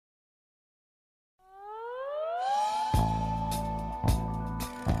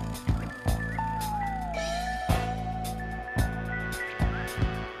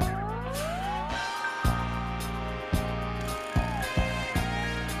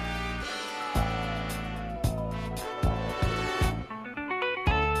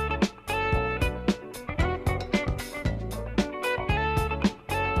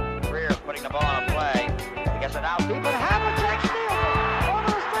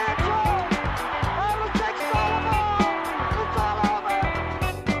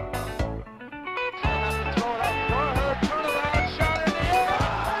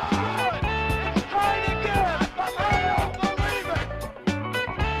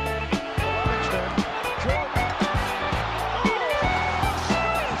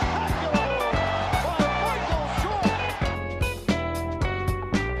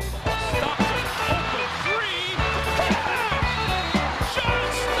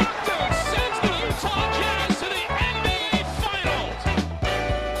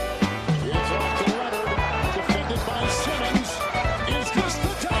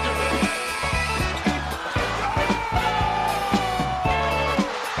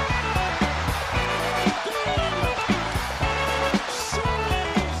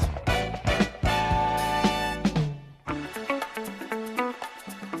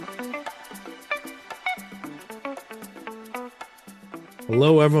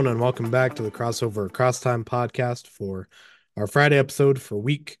Hello, everyone, and welcome back to the Crossover Crosstime podcast for our Friday episode for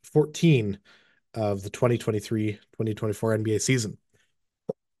week 14 of the 2023-2024 NBA season.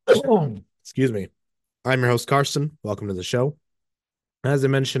 Excuse me. I'm your host, Karston. Welcome to the show. As I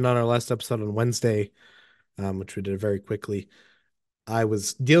mentioned on our last episode on Wednesday, which we did very quickly, I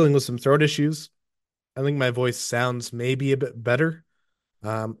was dealing with some throat issues. I think my voice sounds maybe a bit better.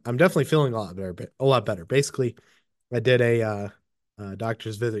 I'm definitely feeling a lot better. Basically, I did a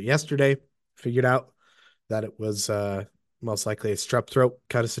doctor's visit yesterday, figured out that it was most likely a strep throat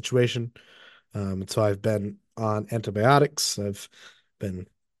kind of situation. And so I've been on antibiotics. I've been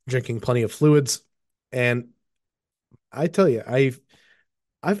drinking plenty of fluids, and I tell you, I've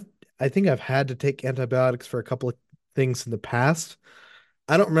I think I've had to take antibiotics for a couple of things in the past.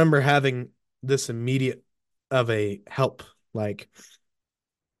 I don't remember having this immediate of a help. Like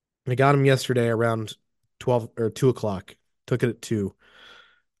I got them yesterday around 12 or 2 o'clock. Took it at 2,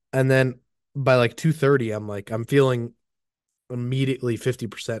 and then by like 2:30, I'm feeling immediately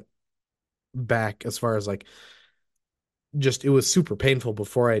 50% back as far as like just it was super painful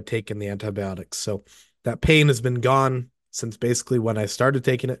before I had taken the antibiotics. So that pain has been gone since basically when I started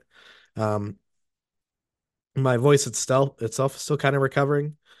taking it. Um, my voice itself is still kind of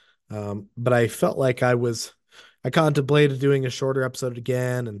recovering. But I felt like I contemplated doing a shorter episode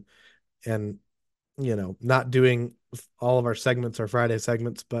again and not doing all of our segments, our Friday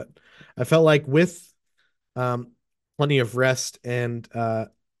segments, but I felt like with um plenty of rest and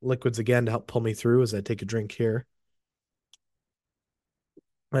liquids again to help pull me through as I take a drink here.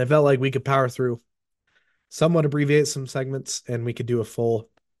 I felt like we could power through, somewhat abbreviate some segments, and we could do a full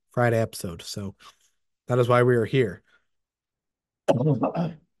Friday episode. So that is why we are here.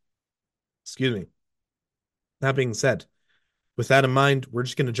 Excuse me. That being said, with that in mind, we're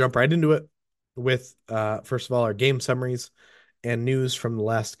just going to jump right into it with, first of all, our game summaries and news from the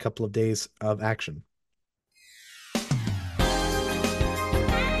last couple of days of action.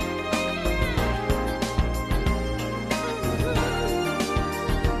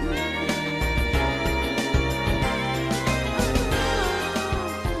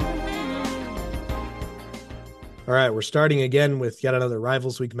 All right, we're starting again with yet another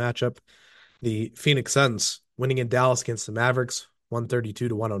Rivals Week matchup. The Phoenix Suns winning in Dallas against the Mavericks, 132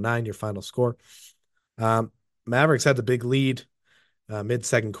 to 109, your final score. Um, Mavericks had the big lead mid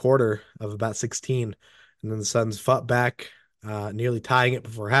second quarter of about 16. And then the Suns fought back, nearly tying it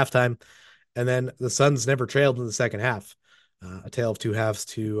before halftime. And then the Suns never trailed in the second half. A tale of two halves,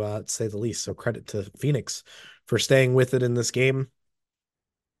 to say the least. So credit to Phoenix for staying with it in this game,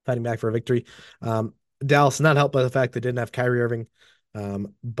 fighting back for a victory. Dallas not helped by the fact they didn't have Kyrie Irving,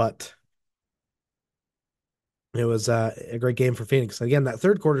 but it was a great game for Phoenix. Again, that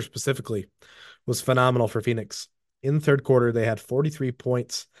third quarter specifically was phenomenal for Phoenix. In the third quarter, they had 43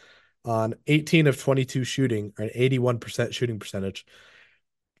 points on 18 of 22 shooting, or an 81% shooting percentage,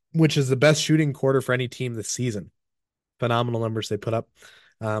 which is the best shooting quarter for any team this season. Phenomenal numbers they put up.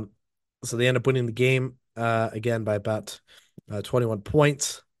 Um, so they end up winning the game again by about 21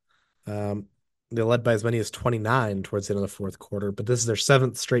 points. Um, they led by as many as 29 towards the end of the fourth quarter, but this is their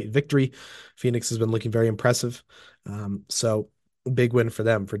seventh straight victory. Phoenix has been looking very impressive. So big win for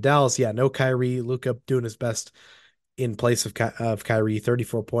them. For Dallas, yeah, no Kyrie. Luka doing his best in place of Kyrie,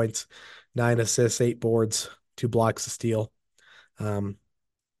 34 points, 9 assists, 8 boards, 2 blocks, a steal. Um,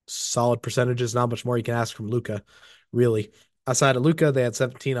 Solid percentages. Not much more you can ask from Luka, really. Outside of Luka, they had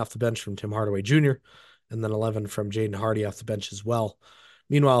 17 off the bench from Tim Hardaway Jr. and then 11 from Jaden Hardy off the bench as well.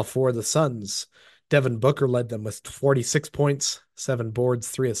 Meanwhile, for the Suns, Devin Booker led them with 46 points, 7 boards,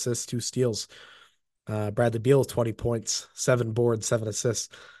 3 assists, 2 steals. Bradley Beal with 20 points, 7 boards, 7 assists.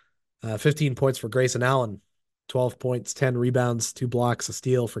 15 points for Grayson Allen, 12 points, 10 rebounds, 2 blocks, a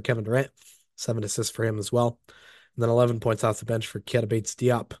steal for Kevin Durant, 7 assists for him as well. And then 11 points off the bench for Keita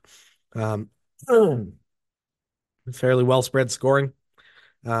Bates-Diop. Um, Fairly well spread scoring.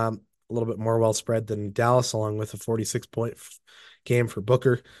 A little bit more well spread than Dallas, along with a 46-point game for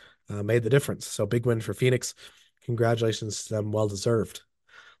Booker, made the difference. So big win for Phoenix. Congratulations to them. Well deserved.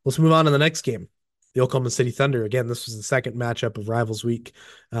 Let's move on to the next game. The Oklahoma City Thunder. Again, this was the second matchup of Rivals Week,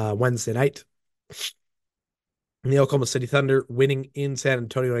 Wednesday night. The Oklahoma City Thunder winning in San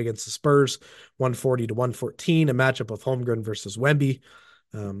Antonio against the Spurs, 140 to 114, a matchup of Holmgren versus Wemby.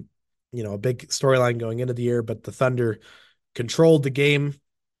 A big storyline going into the year, but the Thunder controlled the game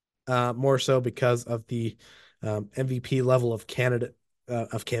more so because of the MVP level of candidate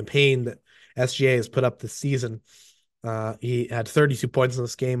of campaign that SGA has put up this season. He had 32 points in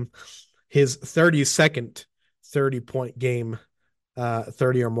this game, his 32nd 30-point game,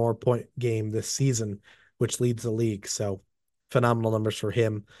 30 or more point game this season, which leads the league. So phenomenal numbers for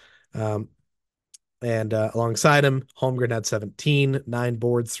him. Um, and alongside him, Holmgren had 17, 9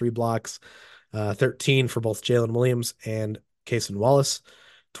 boards, 3 blocks, 13 for both Jalen Williams and Cason Wallace,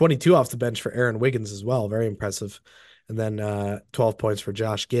 22 off the bench for Aaron Wiggins as well. Very impressive. And then 12 points for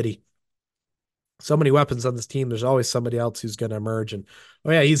Josh Giddey. So many weapons on this team. There's always somebody else who's going to emerge. And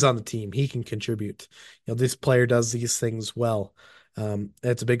oh yeah, he's on the team. He can contribute. This player does these things well.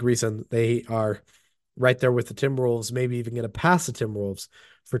 It's a big reason they are right there with the Timberwolves, maybe even going to pass the Timberwolves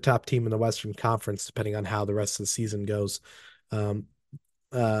for top team in the Western Conference, depending on how the rest of the season goes, um,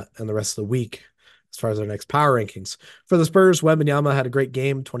 and the rest of the week as far as their next power rankings. For the Spurs, Wembanyama had a great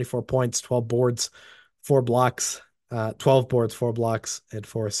game, 24 points, 12 boards, 4 blocks, 12 boards, 4 blocks, and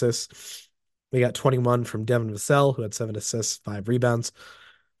 4 assists. We got 21 from Devin Vassell, who had 7 assists, 5 rebounds.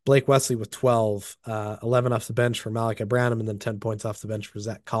 Blake Wesley with 12, 11 off the bench for Malachi Branham, and then 10 points off the bench for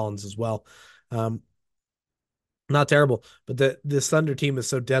Zach Collins as well. Not terrible, but this Thunder team is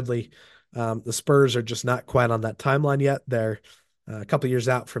so deadly. The Spurs are just not quite on that timeline yet. They're a couple years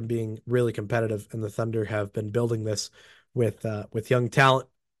out from being really competitive, and the Thunder have been building this with young talent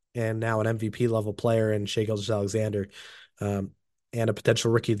and now an MVP level player in Shai Gilgeous-Alexander, um, and a potential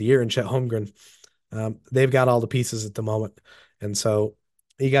Rookie of the Year in Chet Holmgren. They've got all the pieces at the moment, and so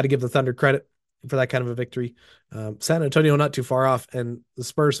you got to give the Thunder credit for that kind of a victory. San Antonio not too far off, and the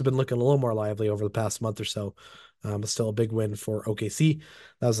Spurs have been looking a little more lively over the past month or so. But still a big win for OKC.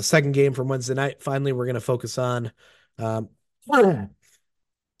 That was the second game from Wednesday night. Finally, we're going to focus on,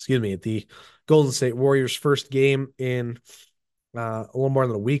 excuse me, the Golden State Warriors' first game in a little more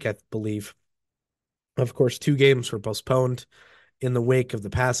than a week, I believe. Of course, 2 games were postponed in the wake of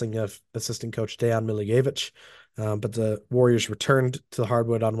the passing of assistant coach Dejan Milijevic. But the Warriors returned to the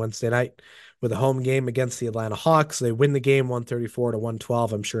hardwood on Wednesday night with a home game against the Atlanta Hawks. They win the game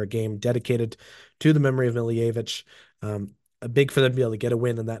 134-112. I'm sure a game dedicated to the memory of Milijevic. Big for them to be able to get a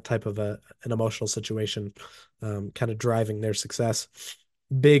win in that type of an emotional situation, kind of driving their success.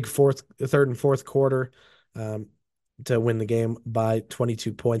 Big third and fourth quarter to win the game by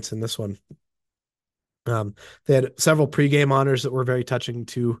 22 points in this one. They had several pregame honors that were very touching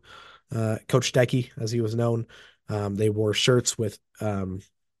to Coach Decky, as he was known. They wore shirts with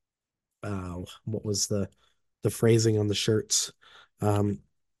what was the phrasing on the shirts?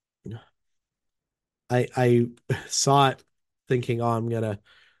 I saw it thinking, oh, I'm gonna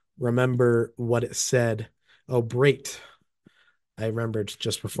remember what it said. Oh, Brait. I remembered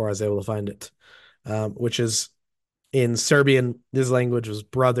just before I was able to find it, which is in Serbian. His language was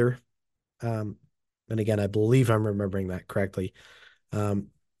brother. And again, I believe I'm remembering that correctly. Kind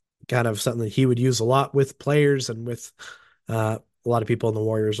of something that he would use a lot with players and with a lot of people in the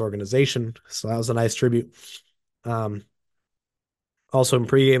Warriors organization. So that was a nice tribute. Also in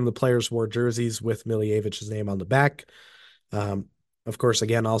pregame, the players wore jerseys with Miljevic's name on the back. Of course,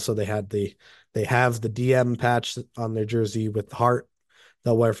 again, also they have the DM patch on their jersey with the heart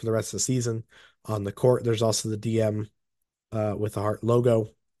they'll wear for the rest of the season. On the court, there's also the DM with the heart logo.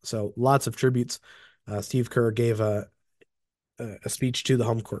 So lots of tributes. Steve Kerr gave a speech to the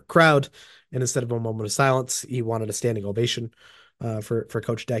home court crowd, and instead of a moment of silence, he wanted a standing ovation for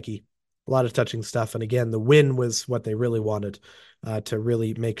Coach Decky. A lot of touching stuff, and again, the win was what they really wanted, to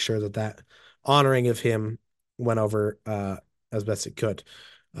really make sure that honoring of him went over as best it could.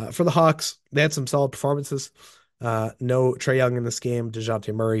 For the Hawks, they had some solid performances. No Trae Young in this game.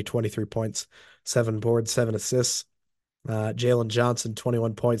 DeJounte Murray, 23 points, 7 boards, 7 assists. Jalen Johnson,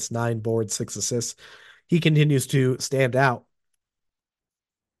 21 points, 9 boards, 6 assists. He continues to stand out.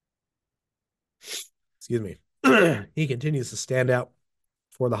 Excuse me. He continues to stand out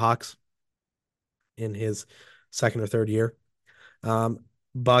for the Hawks in his second or third year.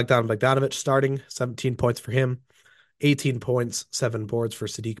 Bogdan Bogdanovic starting, 17 points for him, 18 points, 7 boards for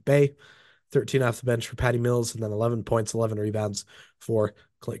Sadiq Bey, 13 off the bench for Patty Mills, and then 11 points, 11 rebounds for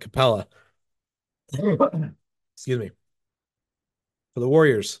Clay Capella. Excuse me. For the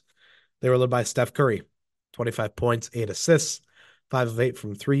Warriors, they were led by Steph Curry, 25 points, 8 assists, 5 of 8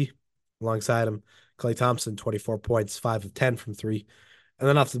 from 3. Alongside him, Klay Thompson, 24 points, 5 of 10 from 3. And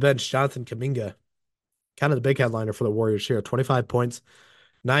then off the bench, Jonathan Kuminga, kind of the big headliner for the Warriors here, 25 points,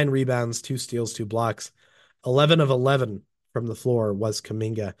 9 rebounds, 2 steals, 2 blocks. 11 of 11 from the floor was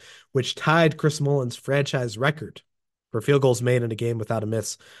Kuminga, which tied Chris Mullin's franchise record for field goals made in a game without a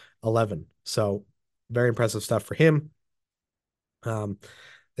miss, 11. So very impressive stuff for him.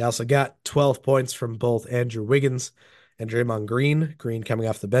 They also got 12 points from both Andrew Wiggins and Draymond Green. Green coming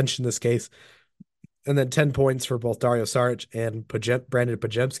off the bench in this case. And then 10 points for both Dario Saric and Brandon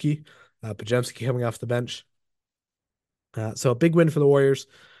Podziemski. Podziemski coming off the bench. So a big win for the Warriors.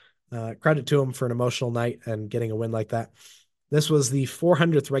 Credit to them for an emotional night and getting a win like that. This was the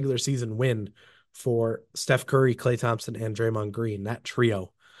 400th regular season win for Steph Curry, Klay Thompson, and Draymond Green, that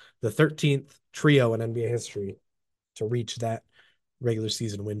trio, the 13th trio in NBA history to reach that regular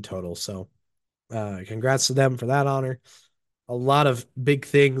season win total. So, congrats to them for that honor. A lot of big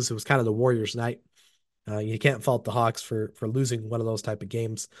things. It was kind of the Warriors' night. You can't fault the Hawks for losing one of those type of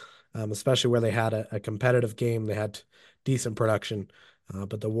games, especially where they had a competitive game. They had decent production,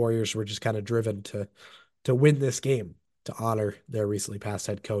 but the Warriors were just kind of driven to win this game to honor their recently passed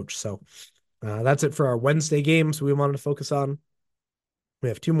head coach. So that's it for our Wednesday games we wanted to focus on. We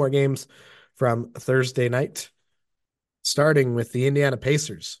have two more games from Thursday night, starting with the Indiana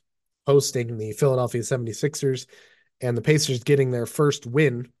Pacers hosting the Philadelphia 76ers, and the Pacers getting their first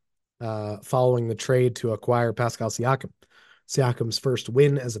win following the trade to acquire Pascal Siakam. Siakam's first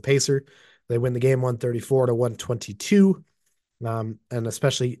win as a Pacer. They win the game 134 to 122, and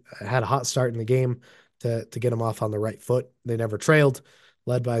especially had a hot start in the game to get them off on the right foot. They never trailed,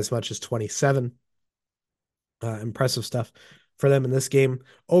 led by as much as 27. Impressive stuff for them in this game,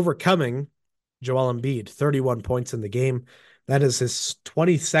 overcoming Joel Embiid, 31 points in the game. That is his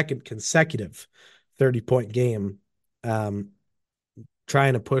 22nd consecutive 30-point game.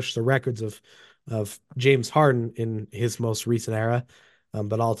 Trying to push the records of James Harden in his most recent era,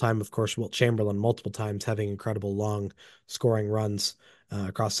 but all time, of course, Wilt Chamberlain multiple times having incredible long scoring runs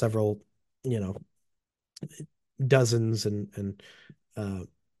across several, you know, dozens and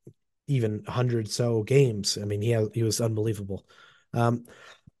even 100 so games. I mean, he was unbelievable. Um,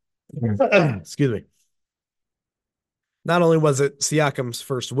 excuse me. Not only was it Siakam's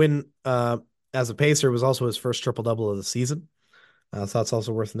first win as a Pacer, it was also his first triple double of the season. So that's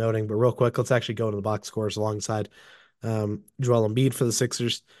also worth noting. But real quick, let's actually go to the box scores alongside Joel Embiid for the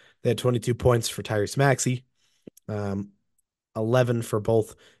Sixers. They had 22 points for Tyrese Maxey, 11 for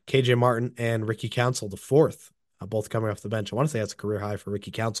both KJ Martin and Ricky Council, the fourth, both coming off the bench. I want to say that's a career high for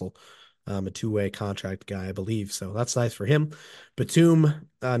Ricky Council, a two-way contract guy, I believe. So that's nice for him. Batum,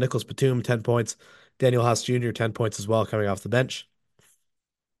 Nicholas Batum, 10 points. Daniel House Jr., 10 points as well, coming off the bench.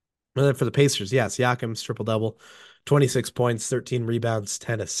 And then for the Pacers, yeah, Siakam's triple double, 26 points, 13 rebounds,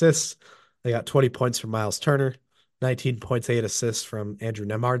 10 assists. They got 20 points from Miles Turner, 19 points, 8 assists from Andrew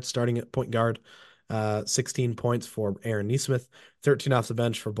Nemhard starting at point guard, 16 points for Aaron Nesmith, 13 off the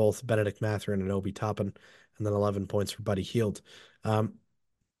bench for both Benedict Mathurin and Obi Toppin, and then 11 points for Buddy Hield.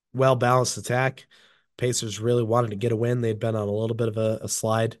 Well balanced attack. Pacers really wanted to get a win. They'd been on a little bit of a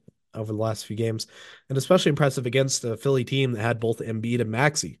slide over the last few games, and especially impressive against a Philly team that had both Embiid and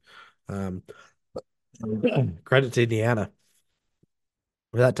Maxey. Um, Credit to Indiana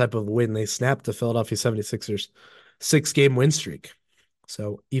for that type of win. They snapped the Philadelphia 76ers 6-game win streak.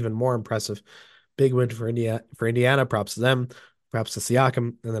 So even more impressive. Big win for Indiana. Props to them. Props to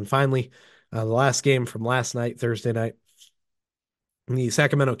Siakam. And then finally, the last game from last night, Thursday night, the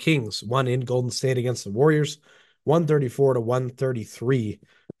Sacramento Kings won in Golden State against the Warriors, 134 to 133.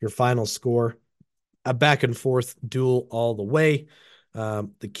 Your final score. A back and forth duel all the way.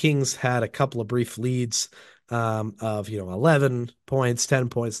 The Kings had a couple of brief leads of 11 points, 10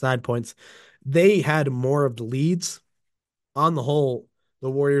 points, 9 points. They had more of the leads. On the whole,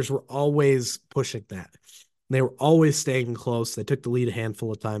 the Warriors were always pushing that. They were always staying close. They took the lead a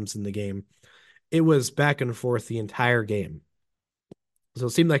handful of times in the game. It was back and forth the entire game. So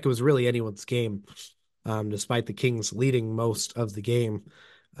it seemed like it was really anyone's game, despite the Kings leading most of the game.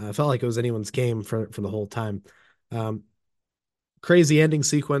 It felt like it was anyone's game for the whole time. Um, Crazy ending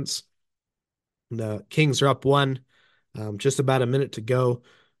sequence. The Kings are up one, just about a minute to go.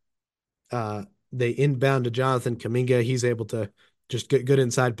 They inbound to Jonathan Kuminga. He's able to just get good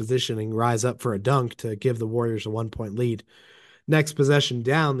inside positioning, rise up for a dunk to give the Warriors a 1-point lead. Next possession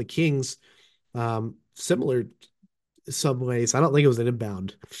down, the Kings, similar some ways. I don't think it was an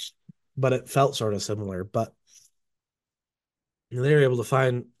inbound, but it felt sort of similar. But they were able to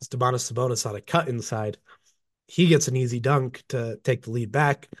find Stefanos Sabonis on a cut inside. He gets an easy dunk to take the lead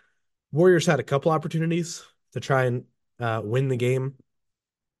back. Warriors had a couple opportunities to try and win the game,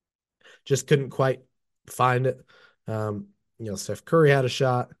 just couldn't quite find it. Steph Curry had a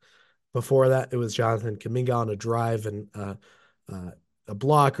shot. Before that, it was Jonathan Kuminga on a drive and a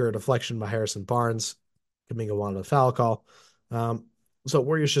block or a deflection by Harrison Barnes. Kuminga wanted a foul call. So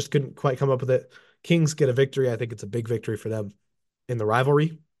Warriors just couldn't quite come up with it. Kings get a victory. I think it's a big victory for them in the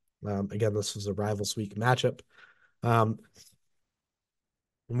rivalry. Again, this was a Rivals Week matchup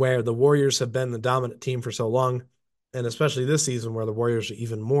where the Warriors have been the dominant team for so long, and especially this season where the Warriors are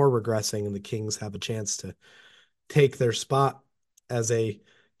even more regressing and the Kings have a chance to take their spot as a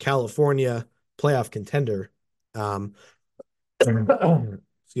California playoff contender. Um,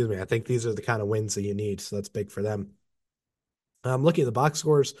 excuse me. I think these are the kind of wins that you need, so that's big for them. Looking at the box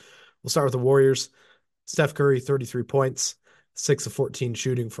scores, we'll start with the Warriors. Steph Curry, 33 points, 6 of 14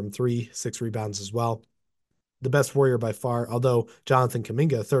 shooting from three, 6 rebounds as well. The best Warrior by far, although Jonathan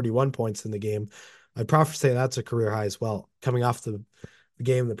Kuminga, 31 points in the game. I'd probably say that's a career high as well. Coming off the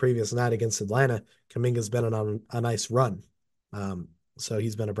game the previous night against Atlanta, Kuminga's been on a nice run. Um, so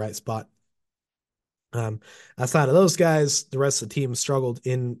he's been a bright spot. Outside of those guys, the rest of the team struggled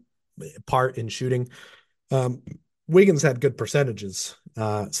in part in shooting. Um, Wiggins had good percentages,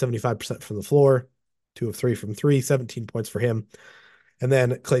 75% from the floor, 2 of 3 from three, 17 points for him. And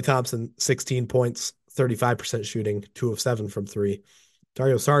then Klay Thompson, 16 points, 35% shooting, 2 of 7 from three.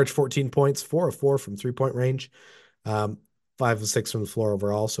 Dario Saric, 14 points, 4 of 4 from 3-point range, 5 of 6 from the floor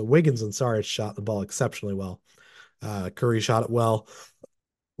overall. So Wiggins and Saric shot the ball exceptionally well. Curry shot it well.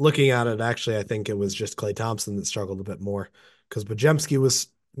 Looking at it, actually, I think it was just Klay Thompson that struggled a bit more because Bajemski was,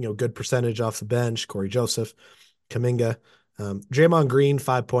 good percentage off the bench. Corey Joseph, Kuminga, Draymond Green,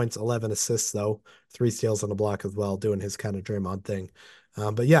 5 points, 11 assists though, 3 steals on a block as well, doing his kind of Draymond thing.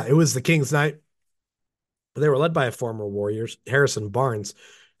 But yeah, it was the Kings' night. They were led by a former Warriors, Harrison Barnes,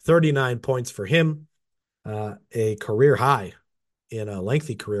 39 points for him, a career high in a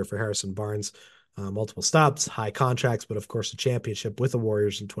lengthy career for Harrison Barnes. Multiple stops, high contracts, but of course a championship with the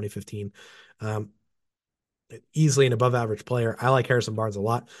Warriors in 2015. Um, Easily an above average player. I like Harrison Barnes a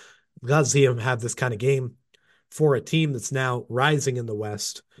lot. Glad to see him have this kind of game for a team that's now rising in the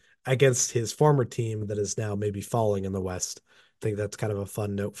West against his former team that is now maybe falling in the West. I think that's kind of a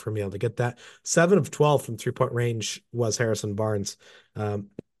fun note for me able to get that. 7 of 12 from 3-point range was Harrison Barnes. Um,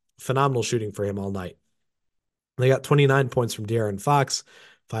 Phenomenal shooting for him all night. They got 29 points from De'Aaron Fox,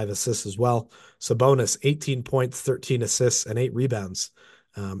 5 assists as well. Sabonis, 18 points, 13 assists, and 8 rebounds.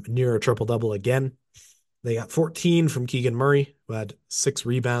 Near a triple double again. They got 14 from Keegan Murray, who had 6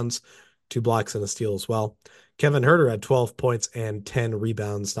 rebounds, 2 blocks, and a steal as well. Kevin Huerter had 12 points and 10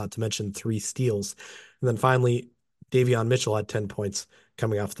 rebounds, not to mention 3 steals. And then finally, Davion Mitchell had 10 points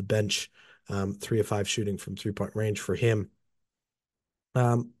coming off the bench, 3 of 5 shooting from 3-point range for him.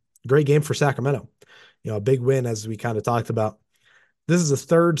 Great game for Sacramento. A big win, as we kind of talked about. This is the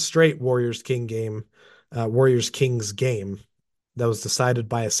third straight Warriors Kings game that was decided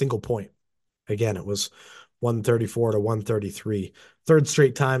by a single point. Again, it was 134 to 133. Third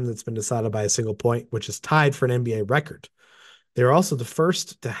straight time that's been decided by a single point, which is tied for an NBA record. They're also the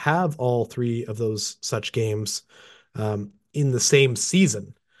first to have all three of those such games in the same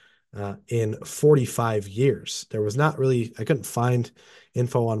season in 45 years. There was not really, I couldn't find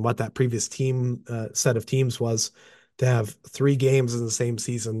info on what that previous set of teams was to have 3 games in the same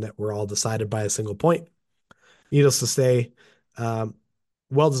season that were all decided by a single point. Needless to say,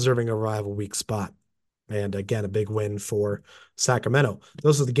 well deserving a rival week spot. And again, a big win for Sacramento.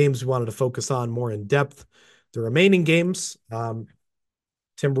 Those are the games we wanted to focus on more in depth. The remaining games,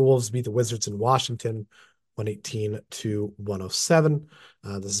 Timberwolves beat the Wizards in Washington, 118 to 107.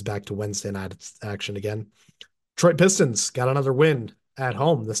 This is back to Wednesday night action again. Detroit Pistons got another win at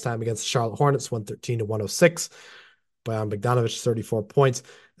home, this time against the Charlotte Hornets, 113 to 106. Bojan Bogdanovic, 34 points.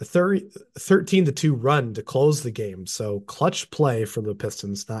 A 13-2 run to close the game. So clutch play from the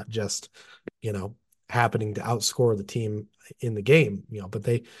Pistons, not just, happening to outscore the team in the game, but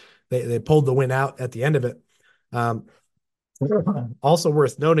they pulled the win out at the end of it. Also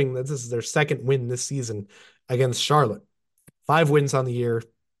worth noting that this is their second win this season against Charlotte. 5 wins on the year,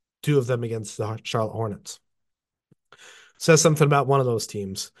 2 of them against the Charlotte Hornets. Says something about one of those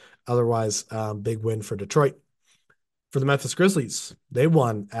teams. Otherwise, big win for Detroit. For the Memphis Grizzlies, they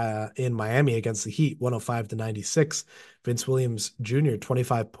won in Miami against the Heat, 105 to 96. Vince Williams Jr.,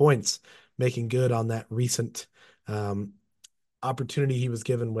 25 points, making good on that recent opportunity he was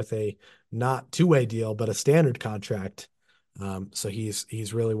given with a not two-way deal, but a standard contract. So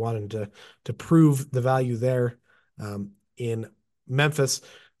he's really wanting to prove the value there in Memphis.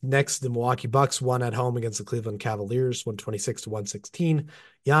 Next, the Milwaukee Bucks won at home against the Cleveland Cavaliers, 126 to 116.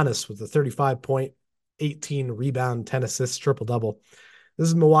 Giannis with a 35-point, 18 rebound, 10 assists, triple-double. This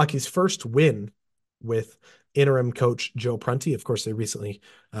is Milwaukee's first win with interim coach Joe Prunty. Of course, they recently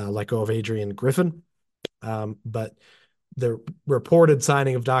let go of Adrian Griffin. But the reported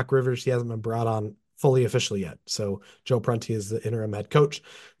signing of Doc Rivers, he hasn't been brought on fully officially yet. So Joe Prunty is the interim head coach.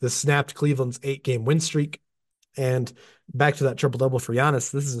 This snapped Cleveland's 8-game win streak. And back to that triple-double for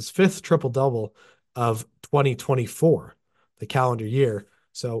Giannis, this is his 5th triple-double of 2024, the calendar year.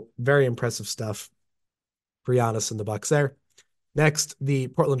 So very impressive stuff for Giannis and the Bucks there. Next, the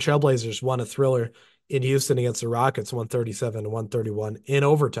Portland Trailblazers won a thriller in Houston against the Rockets, 137 to 131 in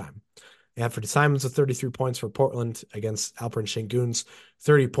overtime. Anfernee Simons with 33 points for Portland against Alperen Sengun's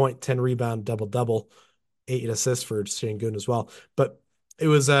 30-point, 10-rebound, double-double. 8 assists for Sengun as well. But it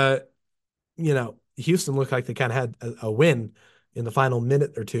was Houston looked like they kind of had a win in the final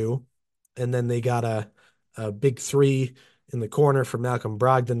minute or two, and then they got a big three in the corner from Malcolm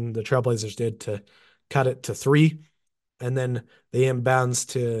Brogdon. The Trailblazers did to cut it to three, and then they inbounds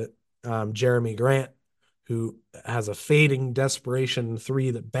to Jeremy Grant, who has a fading desperation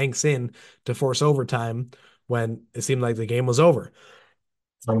three that banks in to force overtime when it seemed like the game was over.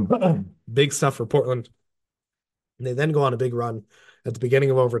 Big stuff for Portland. They then go on a big run at the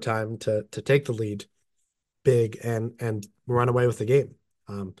beginning of overtime to take the lead big and run away with the game.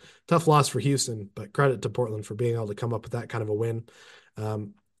 Tough loss for Houston, but credit to Portland for being able to come up with that kind of a win.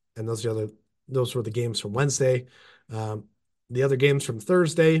 And those were the games from Wednesday. The other games from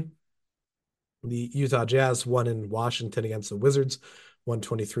Thursday, the Utah Jazz won in Washington against the Wizards,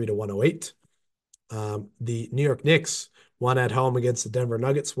 123 to 108. The New York Knicks won at home against the Denver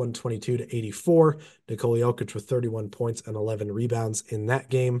Nuggets, 122 to 84. Nikola Jokic with 31 points and 11 rebounds in that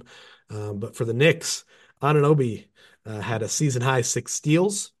game. But for the Knicks, Anunoby had a season high 6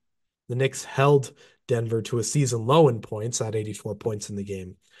 steals. The Knicks held Denver to a season low in points at 84 points in the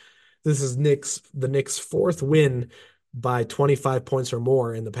game. This is the Knicks' fourth win by 25 points or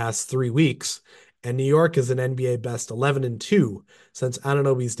more in the past 3 weeks. And New York is an NBA best 11-2 since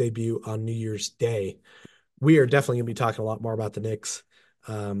Anunoby's debut on New Year's Day. We are definitely going to be talking a lot more about the Knicks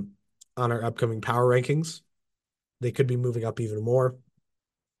on our upcoming power rankings. They could be moving up even more.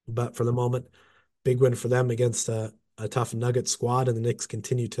 But for the moment, big win for them against a tough Nuggets squad, and the Knicks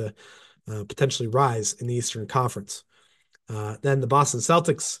continue to potentially rise in the Eastern Conference. Then the Boston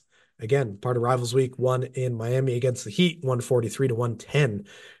Celtics, again, part of Rivals Week, won in Miami against the Heat, 143 to 110,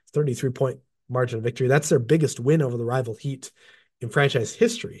 33-point margin of victory. That's their biggest win over the rival Heat in franchise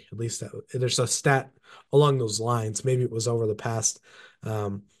history. At least there's a stat along those lines. Maybe it was over the past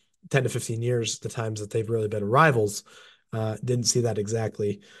 10 to 15 years, the times that they've really been rivals. Didn't see that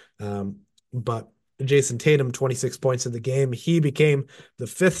exactly. But Jason Tatum, 26 points in the game. He became the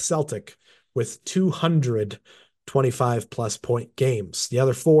fifth Celtic with 225 plus point games. The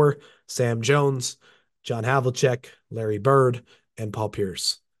other four, Sam Jones, John Havlicek, Larry Bird, and Paul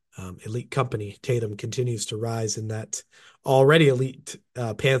Pierce. Elite company. Tatum continues to rise in that already elite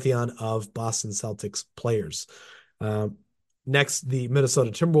pantheon of Boston Celtics players. Next, the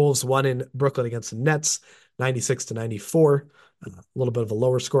Minnesota Timberwolves won in Brooklyn against the Nets, 96 to 94. A little bit of a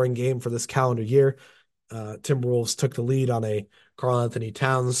lower scoring game for this calendar year. Timberwolves took the lead on a Karl-Anthony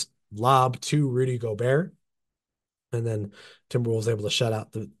Towns lob to Rudy Gobert. And then Timberwolves able to shut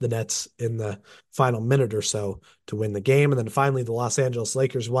out the Nets in the final minute or so to win the game. And then finally, the Los Angeles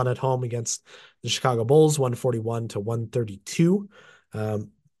Lakers won at home against the Chicago Bulls, 141 to 132. For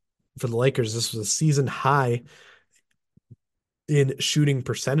the Lakers, this was a season high in shooting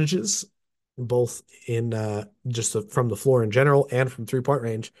percentages, both in just from the floor in general and from three-point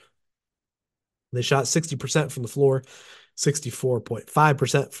range. They shot 60% from the floor,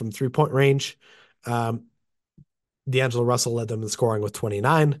 64.5% from three-point range. D'Angelo Russell led them in scoring with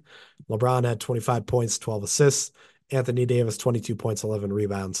 29. LeBron had 25 points, 12 assists. Anthony Davis, 22 points, 11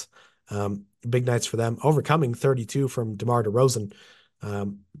 rebounds. Big nights for them, overcoming 32 from DeMar DeRozan.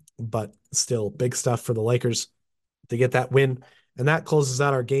 But still big stuff for the Lakers to get that win. And that closes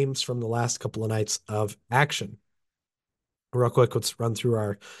out our games from the last couple of nights of action. Real quick, let's run through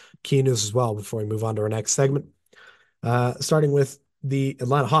our key news as well before we move on to our next segment. Starting with the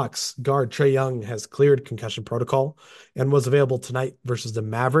Atlanta Hawks, guard Trae Young has cleared concussion protocol and was available tonight versus the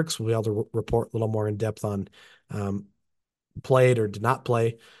Mavericks. We'll be able to report a little more in depth on played or did not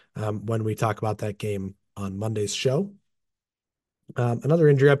play when we talk about that game on Monday's show. Another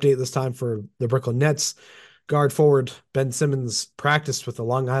injury update this time for the Brooklyn Nets. Guard forward Ben Simmons practiced with the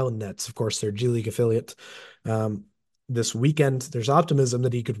Long Island Nets, of course, their G League affiliate, this weekend. There's optimism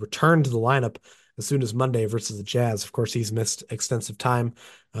that he could return to the lineup as soon as Monday versus the Jazz. Of course, he's missed extensive time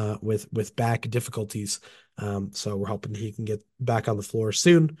with back difficulties, so we're hoping he can get back on the floor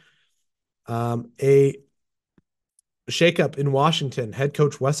soon. A shakeup in Washington. Head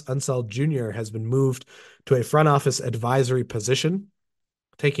coach Wes Unseld Jr. has been moved to a front office advisory position.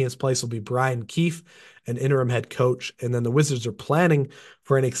 Taking his place will be Brian Keefe, an interim head coach. And then the Wizards are planning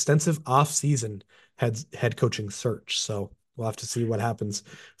for an extensive offseason head coaching search. So we'll have to see what happens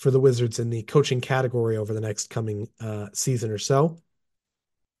for the Wizards in the coaching category over the next coming season or so.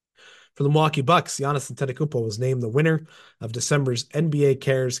 For the Milwaukee Bucks, Giannis Antetokounmpo was named the winner of December's NBA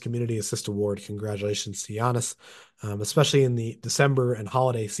Cares Community Assist Award. Congratulations to Giannis, especially in the December and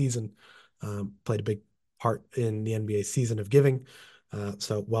holiday season. Played a big part in the NBA season of giving.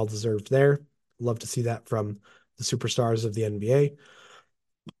 So well-deserved there. Love to see that from the superstars of the NBA.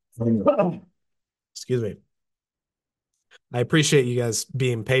 Excuse me. I appreciate you guys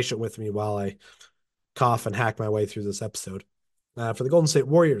being patient with me while I cough and hack my way through this episode. For the Golden State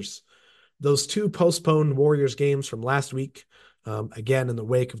Warriors, those two postponed Warriors games from last week, again in the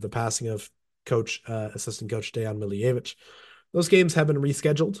wake of the passing of assistant coach Dejan Milijevic, those games have been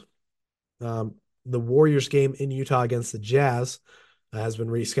rescheduled. Um, the Warriors game in Utah against the Jazz has been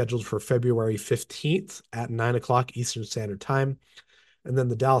rescheduled for February 15th at 9 o'clock Eastern Standard Time. And then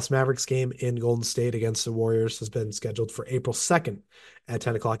the Dallas Mavericks game in Golden State against the Warriors has been scheduled for April 2nd at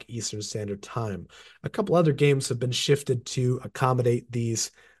 10 o'clock Eastern Standard Time. A couple other games have been shifted to accommodate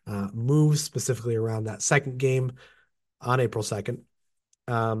these moves, specifically around that second game on April 2nd.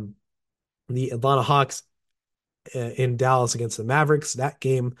 The Atlanta Hawks in Dallas against the Mavericks, that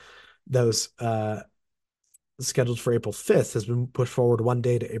game that was scheduled for April 5th has been pushed forward one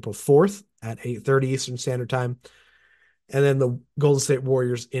day to April 4th at 8:30 Eastern Standard Time. And then the Golden State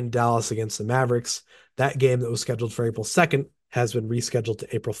Warriors in Dallas against the Mavericks, that game that was scheduled for April 2nd has been rescheduled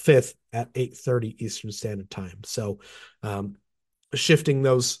to April 5th at 8:30 Eastern Standard Time. So shifting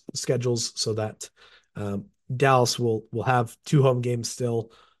those schedules so that Dallas will have two home games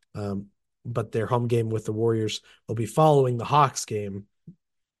still, but their home game with the Warriors will be following the Hawks game,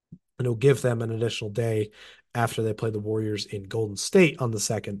 and it'll give them an additional day after they play the Warriors in Golden State on the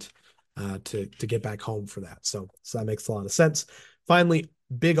 2nd to get back home for that. So that makes a lot of sense. Finally,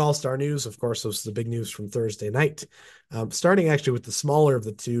 big All-Star news. Of course, this is the big news from Thursday night. Starting actually with the smaller of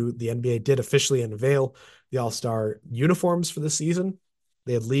the two, the NBA did officially unveil the All-Star uniforms for the season.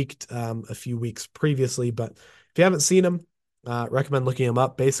 They had leaked a few weeks previously, but if you haven't seen them, recommend looking them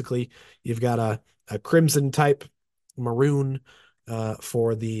up. Basically, you've got a crimson type maroon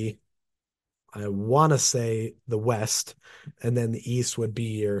for the, I want to say, the West, and then the East would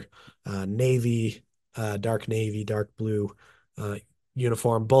be your navy, dark blue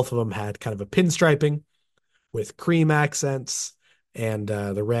uniform. Both of them had kind of a pinstriping with cream accents, and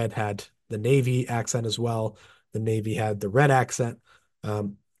the red had the navy accent as well. The navy had the red accent.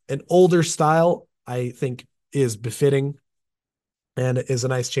 An older style, I think, is befitting and is a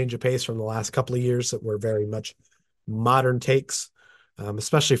nice change of pace from the last couple of years that were very much modern takes,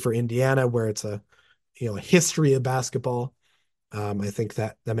 especially for Indiana, where it's a history of basketball. I think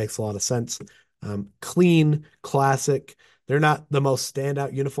that makes a lot of sense. Clean, classic. They're not the most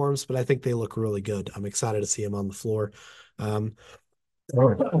standout uniforms, but I think they look really good. I'm excited to see them on the floor. But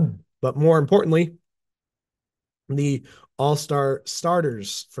more importantly, the All-Star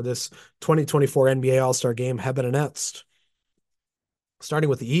starters for this 2024 NBA All-Star game have been announced. Starting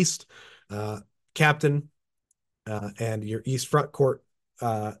with the East, captain and your East front court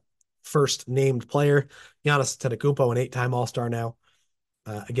first named player, Giannis Antetokounmpo, an 8-time All-Star now.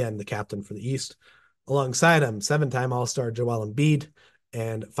 Again, the captain for the East. Alongside him, 7-time All-Star Joel Embiid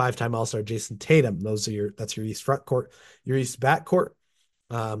and 5-time All-Star Jason Tatum. That's your East front court. Your East back court,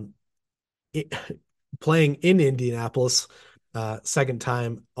 playing in Indianapolis,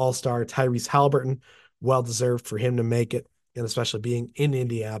 second-time All-Star Tyrese Halliburton. Well-deserved for him to make it, and especially being in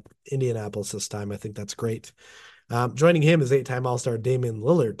Indianapolis this time. I think that's great. Joining him is 8-time All-Star Damian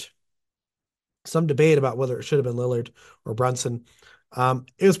Lillard. Some debate about whether it should have been Lillard or Brunson.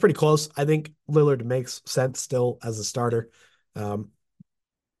 It was pretty close. I think Lillard makes sense still as a starter.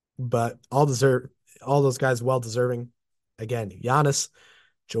 But all those guys well deserving. Again, Giannis,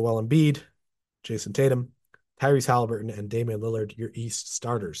 Joel Embiid, Jason Tatum, Tyrese Halliburton, and Damian Lillard, your East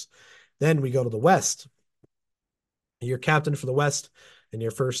starters. Then we go to the West. Your captain for the West and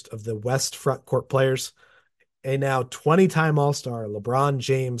your first of the West front court players, a now 20-time All-Star, LeBron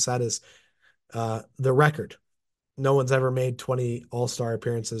James. That is the record. No one's ever made 20 All-Star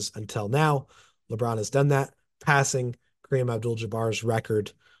appearances until now. LeBron has done that, passing Kareem Abdul-Jabbar's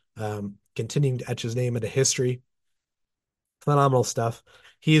record, continuing to etch his name into history. Phenomenal stuff.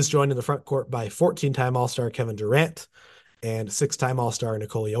 He is joined in the front court by 14-time All-Star Kevin Durant and 6-time All-Star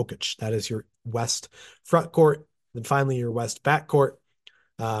Nikola Jokic. That is your West front court. Then finally, your West back court.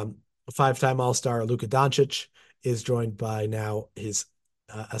 5-time All-Star Luka Doncic is joined by now his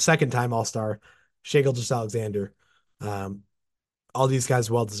a second-time All-Star Shai Gilgeous-Alexander. All these guys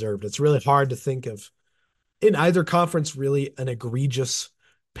well-deserved. It's really hard to think of in either conference really an egregious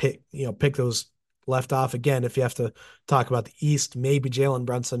pick those left off. Again, if you have to talk about the East, maybe Jalen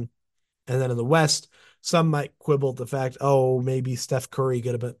Brunson. And then in the West, some might quibble the fact, maybe Steph Curry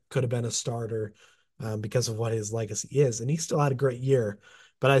could have been a starter because of what his legacy is. And he still had a great year.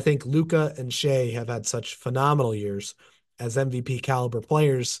 But I think Luka and Shai have had such phenomenal years as MVP caliber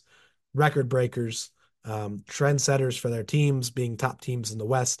players, record breakers, trendsetters for their teams, being top teams in the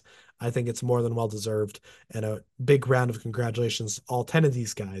West. I think it's more than well deserved, and a big round of congratulations to all 10 of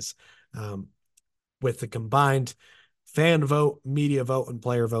these guys. with the combined fan vote, media vote, and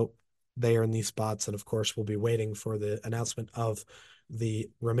player vote, they are in these spots. And of course, we'll be waiting for the announcement of the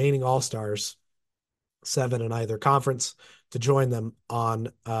remaining All-Stars, 7 in either conference, to join them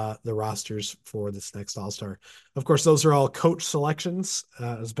on the rosters for this next All-Star. Of course, those are all coach selections,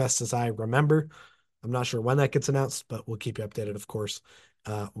 as best as I remember. I'm not sure when that gets announced, but we'll keep you updated, of course,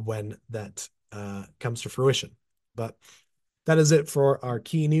 when that comes to fruition. But that is it for our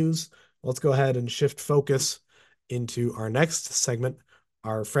key news. Let's go ahead and shift focus into our next segment,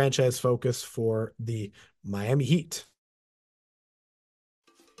 our franchise focus for the Miami Heat.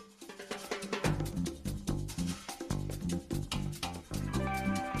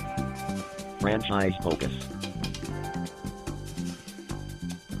 Franchise focus.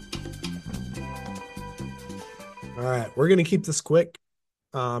 All right, we're going to keep this quick.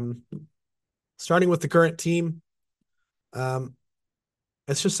 Starting with the current team,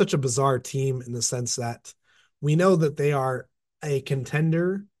 it's just such a bizarre team in the sense that we know that they are a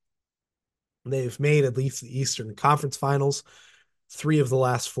contender. They've made at least the Eastern Conference Finals 3 of the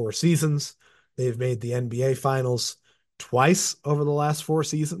last 4 seasons. They've made the NBA Finals twice over the last 4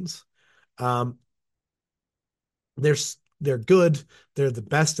 seasons. Um, they're they're good. They're the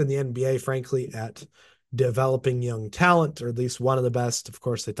best in the NBA, frankly, at developing young talent, or at least one of the best. Of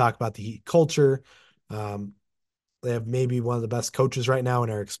course, they talk about the Heat culture. They have maybe one of the best coaches right now in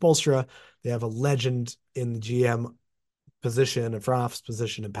Eric Spoelstra. They have a legend in the GM position and front office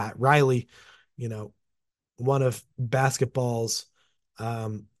position in Pat Riley, you know, one of basketball's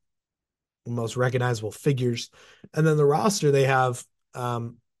most recognizable figures. And then the roster, they have a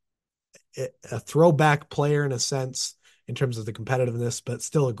throwback player in a sense in terms of the competitiveness, but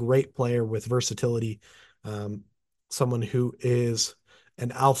still a great player with versatility. Someone who is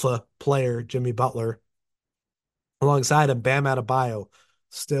an alpha player, Jimmy Butler. Alongside him, Bam Adebayo,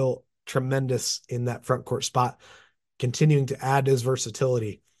 still tremendous in that front court spot, continuing to add his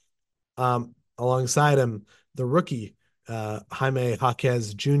versatility. Alongside him, the rookie, Jaime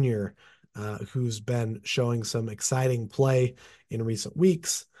Jaquez Jr., who's been showing some exciting play in recent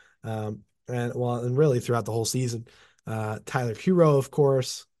weeks, and really throughout the whole season. Tyler Hero, of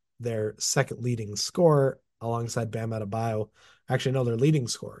course, their second leading scorer alongside Bam Adebayo. Actually, no, their leading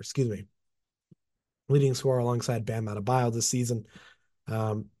scorer, excuse me. Leading scorer alongside Bam Adebayo this season.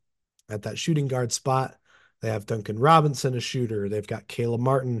 At that shooting guard spot, they have Duncan Robinson, a shooter. They've got Caleb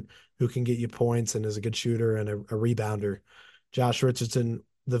Martin, who can get you points and is a good shooter and a rebounder. Josh Richardson,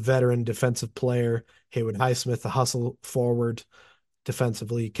 the veteran defensive player. Haywood Highsmith, the hustle forward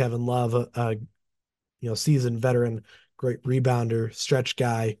defensively. Kevin Love, a seasoned veteran, great rebounder, stretch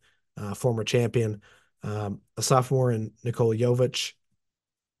guy, former champion. A sophomore in Nikola Jovic.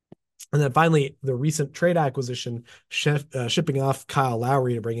 And then finally, the recent trade acquisition, shipping off Kyle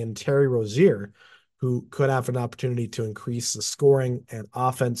Lowry to bring in Terry Rozier, who could have an opportunity to increase the scoring and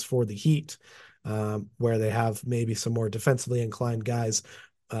offense for the Heat, where they have maybe some more defensively inclined guys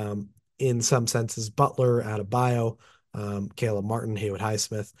in some senses. Butler, Adebayo, Caleb Martin, Haywood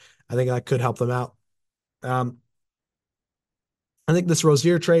Highsmith. I think that could help them out. I think this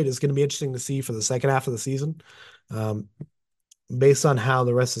Rozier trade is going to be interesting to see for the second half of the season. Based on how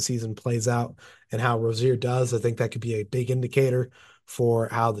the rest of the season plays out and how Rozier does, I think that could be a big indicator for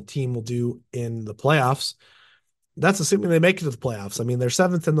how the team will do in the playoffs. That's assuming they make it to the playoffs. I mean, they're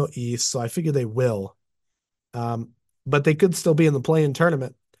 7th in the East, so I figure they will. But they could still be in the play-in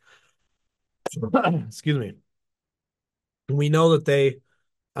tournament. Excuse me. We know that they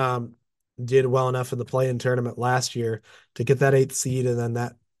did well enough in the play-in tournament last year to get that 8th seed, and then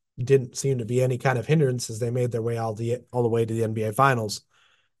that didn't seem to be any kind of hindrance as they made their way all the way to the NBA Finals.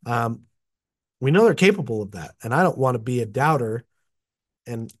 We know they're capable of that, and I don't want to be a doubter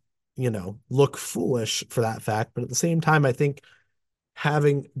and look foolish for that fact. But at the same time, I think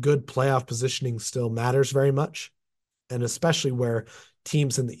having good playoff positioning still matters very much, and especially where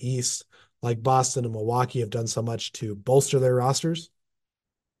teams in the East like Boston and Milwaukee have done so much to bolster their rosters.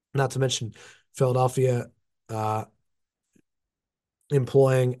 Not to mention Philadelphia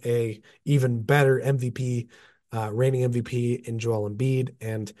employing a even better MVP, reigning MVP in Joel Embiid,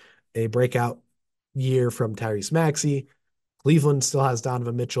 and a breakout year from Tyrese Maxey. Cleveland still has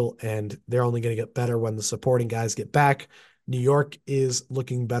Donovan Mitchell, and they're only going to get better when the supporting guys get back. New York is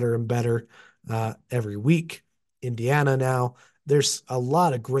looking better and better every week. Indiana now. There's a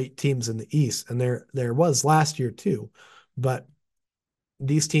lot of great teams in the East, and there was last year too. But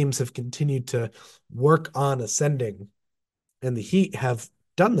these teams have continued to work on ascending, and the Heat have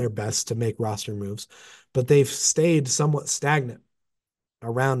done their best to make roster moves, but they've stayed somewhat stagnant.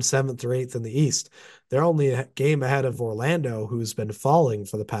 around seventh or eighth in the East. They're only a game ahead of Orlando, who's been falling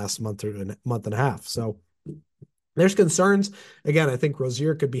for the past month and a half. So there's concerns. Again, I think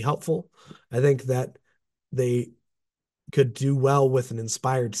Rozier could be helpful. I think that they could do well with an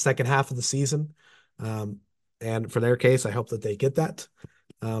inspired second half of the season. Um, and for their case, I hope that they get that.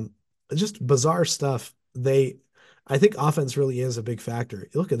 Um, just bizarre stuff. I think offense really is a big factor.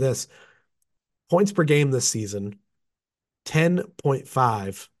 You look at this points per game this season,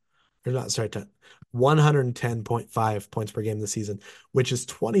 10.5, or not, sorry, 110.5 points per game this season, which is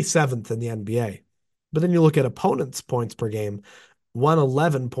 27th in the NBA. But then you look at opponents' points per game,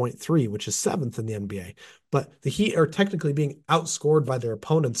 111.3, which is seventh in the NBA. But the Heat are technically being outscored by their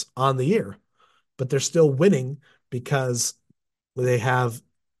opponents on the year, but they're still winning because they have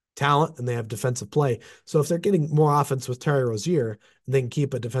talent and they have defensive play. So if they're getting more offense with Terry Rozier, they can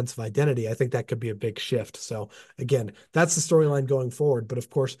keep a defensive identity. I think that could be a big shift. So again, that's the storyline going forward. But of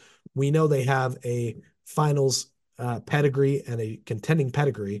course, we know they have a finals pedigree and a contending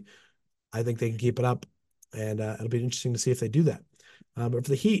pedigree. I think they can keep it up, and it'll be interesting to see if they do that. But for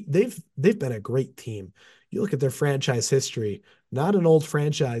the Heat, they've been a great team. You look at their franchise history, not an old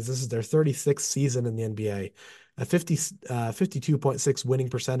franchise. This is their 36th season in the NBA, a 52.6 winning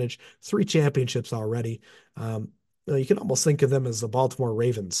percentage, three championships already. You can almost think of them as the Baltimore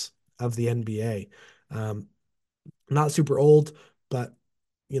Ravens of the NBA. Um, Not super old, but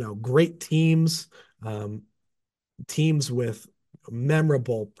great teams. Um, Teams with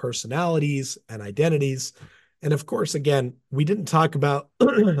memorable personalities and identities. And of course, again, we didn't talk about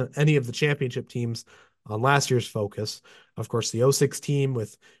any of the championship teams on last year's focus. Of course, the '06 team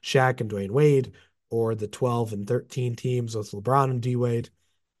with Shaq and Dwayne Wade, or the 12 and 13 teams with LeBron and D Wade.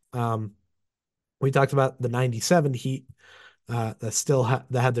 Um, we talked about the '97 Heat that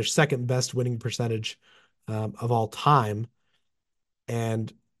had their second best winning percentage of all time,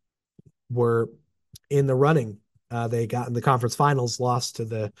 and were in the running. They got in the conference finals, lost to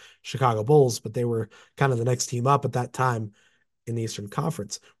the Chicago Bulls, but they were kind of the next team up at that time in the Eastern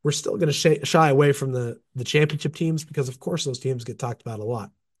Conference. We're still going to shy away from the championship teams because, of course, those teams get talked about a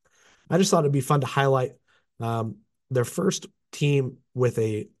lot. I just thought it'd be fun to highlight um, their first team with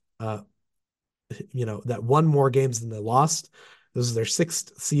that won more games than they lost. This is their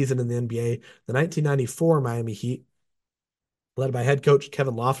sixth season in the NBA. The 1994 Miami Heat, led by head coach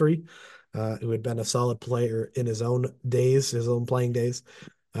Kevin Loughery, who had been a solid player in his own days, his own playing days.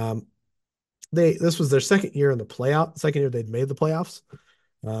 Um, this was their second year they'd made the playoffs.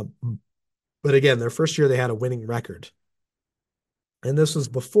 Um, but again, their first year they had a winning record, and this was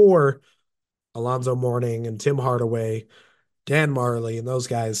before Alonzo Mourning and Tim Hardaway, Dan Marley, and those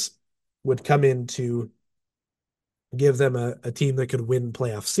guys would come in to give them a team that could win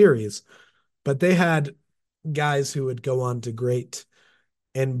playoff series. But they had guys who would go on to great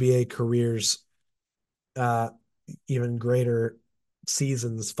NBA careers, uh, even greater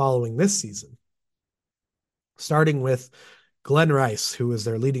seasons following this season, starting with Glenn Rice, who was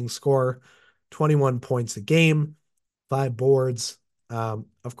their leading scorer, 21 points a game, 5 boards.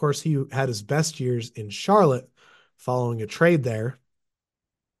 Of course, he had his best years in Charlotte following a trade there.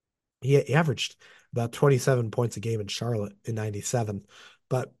 He averaged about 27 points a game in Charlotte in '97,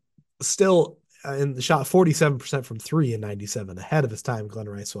 but still in the shot 47% from three in '97, ahead of his time. Glenn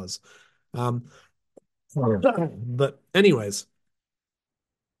Rice was. Um, but anyways,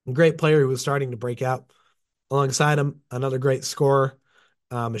 great player who was starting to break out. Alongside him, another great scorer,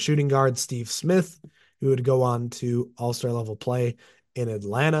 a shooting guard, Steve Smith, who would go on to All-Star level play in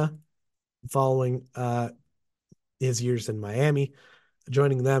Atlanta following his years in Miami.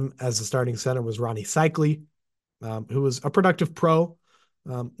 Joining them as the starting center was Ronnie Cycli, who was a productive pro.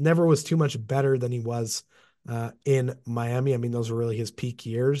 Never was too much better than he was in Miami. I mean, those were really his peak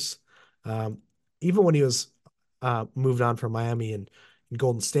years. Um, Even when he was moved on from Miami and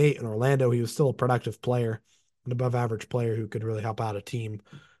Golden State and Orlando, he was still a productive player, an above average player who could really help out a team.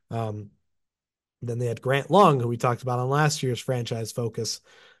 Um, then they had Grant Long, who we talked about on last year's franchise focus,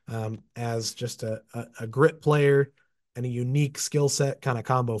 as just a grit player and a unique skill set kind of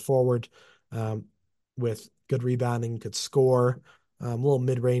combo forward, um, with good rebounding, could score, a little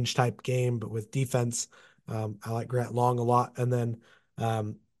mid range type game, but with defense. I like Grant Long a lot. And then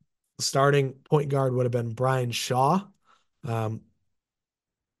starting point guard would have been Brian Shaw. Um,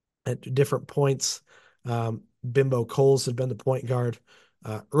 at different points. Bimbo Coles had been the point guard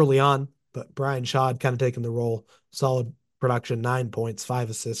early on, but Brian Shaw had kind of taken the role. Solid production, 9 points, 5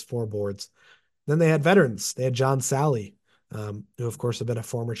 assists, 4 boards. Then they had veterans. They had John Sally, who, of course, had been a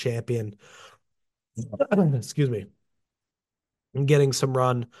former champion. Excuse me. And getting some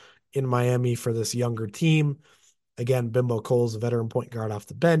run in Miami for this younger team. Again, Bimbo Cole's a veteran point guard off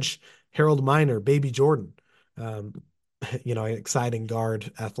the bench. Harold Miner, Baby Jordan, um, an exciting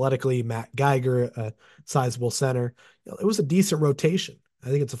guard athletically. Matt Geiger, a sizable center. It was a decent rotation. I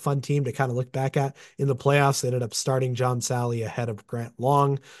think it's a fun team to kind of look back at. In the playoffs, they ended up starting John Sally ahead of Grant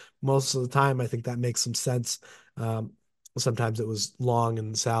Long most of the time. I think that makes some sense. Um, Sometimes it was Long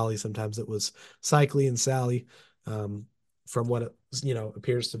and Sally, sometimes it was Cycli and Sally, um, from what it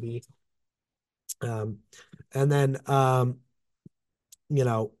appears to be. Um, and then you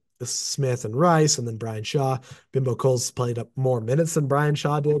know, Smith and Rice, and then Brian Shaw. Bimbo Cole's played up more minutes than Brian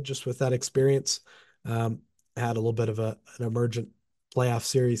Shaw did, just with that experience. Um, had a little bit of an emergent playoff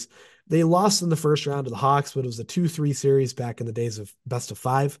series. They lost in the first round to the Hawks, but it was a 2-3 series back in the days of best of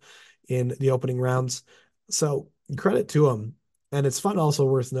five in the opening rounds. So credit to them. And it's fun, also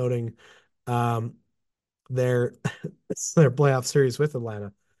worth noting, um, their their playoff series with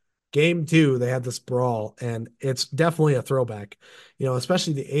Atlanta. Game two, they had this brawl, and it's definitely a throwback,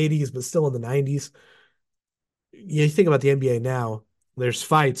 especially the 80s, but still in the 90s. You think about the NBA now, there's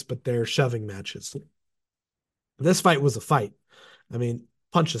fights, but they're shoving matches. This fight was a fight. I mean,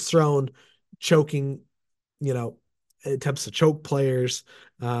 punches thrown, choking, you know, attempts to choke players,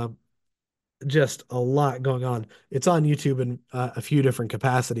 um, just a lot going on. It's on YouTube in a few different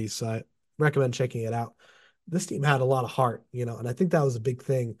capacities, so I recommend checking it out. This team had a lot of heart, and I think that was a big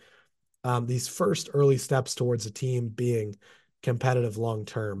thing, these first early steps towards a team being competitive long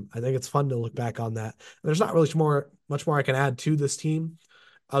term. I think it's fun to look back on that. There's not really much more I can add to this team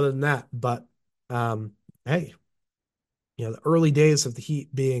other than that, but um, hey, the early days of the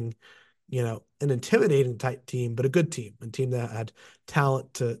Heat being, an intimidating type team, but a good team, a team that had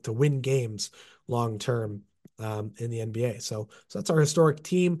talent to win games long term, in the NBA. So that's our historic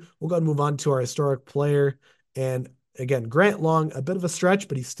team. We'll go and move on to our historic player. And again, Grant Long, a bit of a stretch,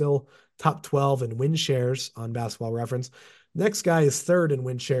 but he's still top 12 in win shares on Basketball Reference. Next guy is third in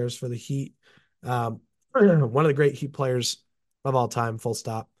win shares for the Heat. One of the great Heat players of all time, full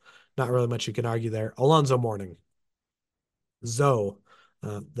stop. Not really much you can argue there. Alonzo Mourning. Zoe,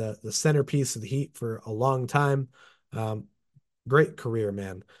 the centerpiece of the Heat for a long time. Um, Great career,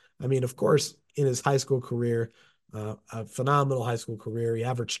 man. I mean, of course, in his high school career, a phenomenal high school career. He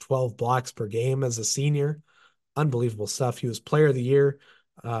averaged 12 blocks per game as a senior. Unbelievable stuff. He was player of the year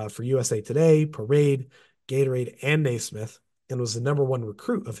for USA Today, Parade, Gatorade, and Naismith, and was the number one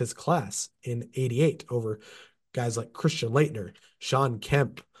recruit of his class in '88 over guys like Christian Laettner, Sean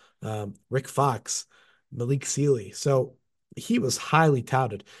Kemp, Rick Fox, Malik Sealy. So he was highly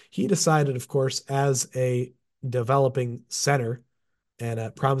touted. He decided, of course, as a developing center and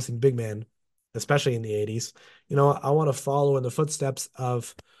a promising big man, especially in the 80s, I want to follow in the footsteps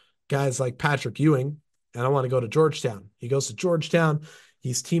of guys like Patrick Ewing, and I want to go to Georgetown. He goes to Georgetown.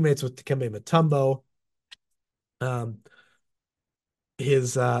 He's teammates with Dikembe Mutombo. Um,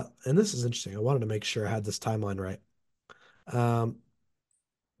 and this is interesting. I wanted to make sure I had this timeline right. Um,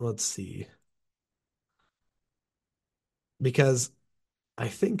 let's see, because I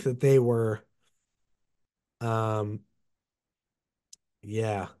think that they were, um,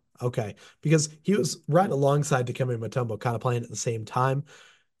 yeah, okay, because he was right alongside Dikembe Mutombo, kind of playing at the same time.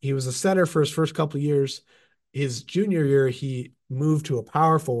 He was a center for his first couple of years. His junior year, he moved to a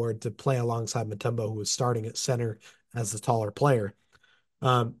power forward to play alongside Mutombo, who was starting at center as the taller player.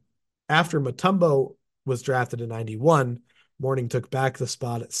 Um, After Mutombo was drafted in '91, Mourning took back the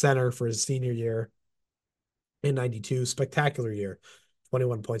spot at center for his senior year in '92. Spectacular year.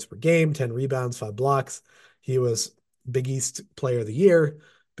 21 points per game, 10 rebounds, 5 blocks. He was Big East Player of the Year,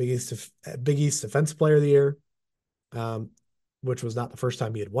 Big East Defense Player of the Year, um, which was not the first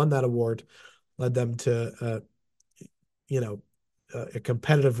time he had won that award. Led them to, you know, a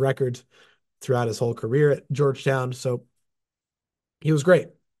competitive record throughout his whole career at Georgetown. So he was great.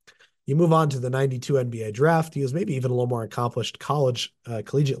 You move on to the '92 NBA draft. He was maybe even a little more accomplished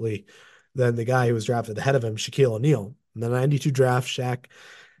collegiately than the guy who was drafted ahead of him, Shaquille O'Neal. In the '92 draft, Shaq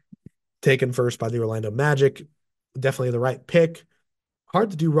taken first by the Orlando Magic. Definitely the right pick.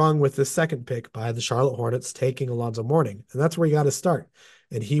 Hard to do wrong with the second pick by the Charlotte Hornets taking Alonzo Mourning. And that's where he got to start.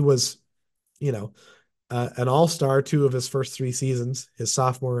 And he was, you know, an all-star 2 of his first 3 seasons, his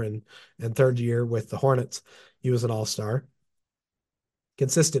sophomore and third year with the Hornets. He was an all-star.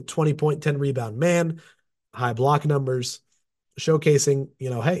 Consistent 20-point, 10 rebound man, high block numbers, showcasing,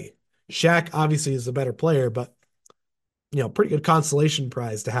 hey, Shaq obviously is a better player, but pretty good consolation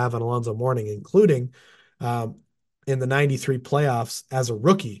prize to have on Alonzo Mourning, including um, in the '93 playoffs as a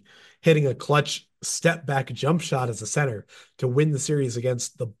rookie, hitting a clutch step back jump shot as a center to win the series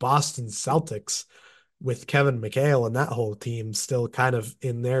against the Boston Celtics with Kevin McHale and that whole team still kind of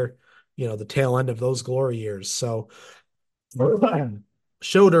in their, the tail end of those glory years. So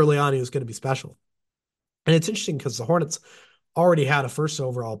showed early on he was going to be special. And it's interesting because the Hornets already had a first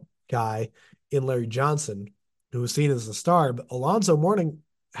overall guy in Larry Johnson, who was seen as the star, but Alonzo Mourning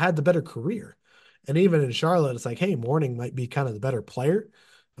had the better career. And even in Charlotte, it's like, hey, Mourning might be kind of the better player,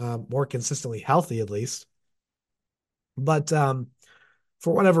 more consistently healthy at least. But for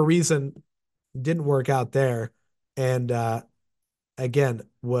whatever reason, didn't work out there. And again,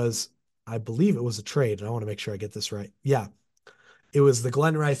 I believe it was a trade. And I want to make sure I get this right. Yeah, it was the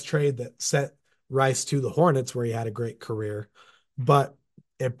Glenn Rice trade that sent Rice to the Hornets, where he had a great career, but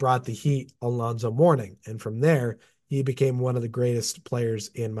it brought the Heat Alonzo Mourning. And from there, he became one of the greatest players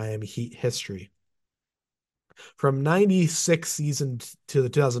in Miami Heat history. From 96 season to the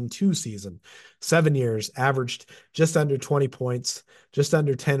 2002 season, 7 years, averaged just under 20 points, just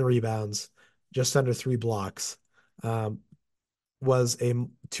under 10 rebounds, just under 3 blocks. Um, was a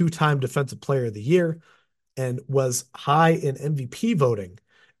two-time Defensive Player of the Year, and was high in MVP voting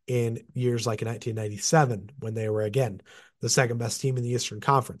in years like in 1997 when they were again the second best team in the Eastern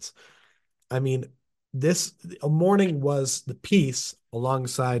Conference. I mean, this Mourning was the piece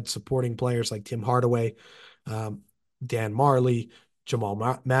alongside supporting players like Tim Hardaway, um, Dan Marley, Jamal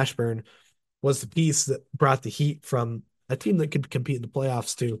Mashburn, was the piece that brought the Heat from a team that could compete in the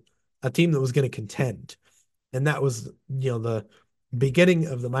playoffs to a team that was going to contend. And that was, the beginning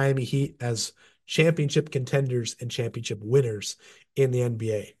of the Miami Heat as championship contenders and championship winners in the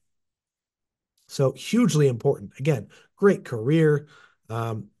NBA. So hugely important. Again, great career,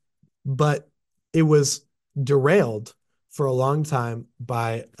 um, but it was derailed for a long time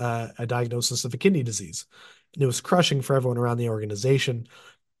by a diagnosis of a kidney disease. And it was crushing for everyone around the organization.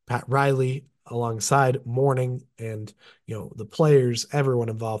 Pat Riley, alongside Mourning, and the players, everyone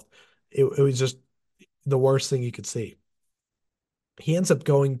involved. It was just the worst thing you could see. He ends up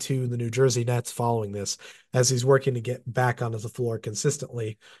going to the New Jersey Nets following this, as he's working to get back onto the floor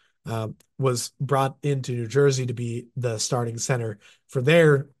consistently. Was brought into New Jersey to be the starting center for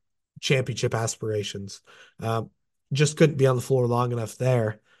their championship aspirations. Um, just couldn't be on the floor long enough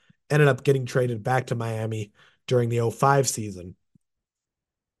there. Ended up getting traded back to Miami during the '05 season.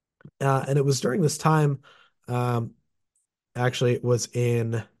 And it was during this time, um, actually, it was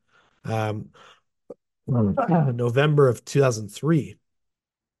in um, November of 2003,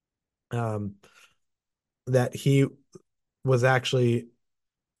 um, that he was actually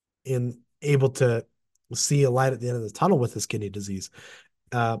able to see a light at the end of the tunnel with his kidney disease.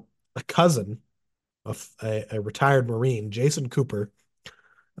 Uh, a cousin of a retired Marine, Jason Cooper,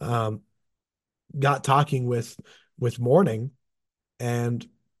 um, got talking with Mourning, and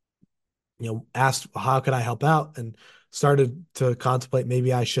asked how could I help out, and started to contemplate,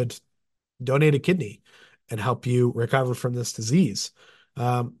 maybe I should donate a kidney and help you recover from this disease.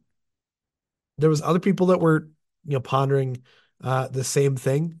 Um, there was other people that were pondering the same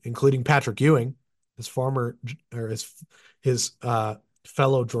thing, including Patrick Ewing, his former or his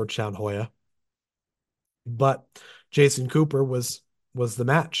fellow Georgetown Hoya. But Jason Cooper was the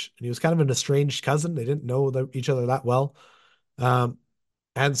match, and he was kind of an estranged cousin. They didn't know each other that well. Um,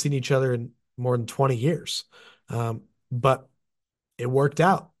 hadn't seen each other in more than 20 years. But it worked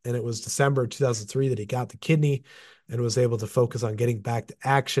out. And it was December 2003 that he got the kidney and was able to focus on getting back to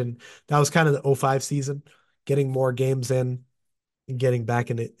action. That was kind of the '05 season, getting more games in and getting back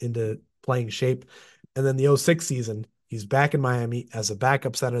into playing shape. And then the '06 season, he's back in Miami as a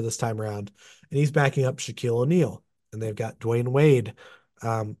backup center this time around, and he's backing up Shaquille O'Neal. And they've got Dwayne Wade,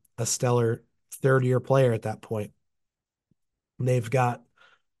 a stellar third-year player at that point. And they've got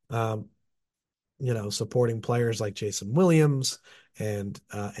um, supporting players like Jason Williams and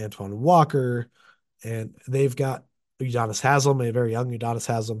Antoine Walker, and they've got Udonis Haslem, a very young Udonis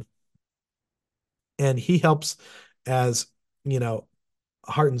Haslem, and he helps as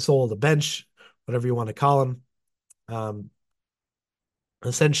heart and soul of the bench, whatever you want to call him. Um,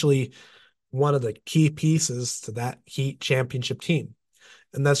 Essentially, one of the key pieces to that Heat championship team.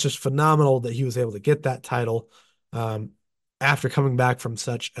 And that's just phenomenal that he was able to get that title um, after coming back from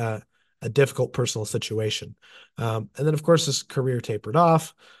such a difficult personal situation. And then, of course, his career tapered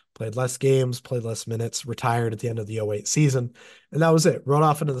off, played less games, played less minutes, retired at the end of the '08 season. And that was it, rode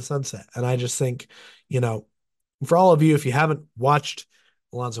off into the sunset. And I just think, you know, for all of you, if you haven't watched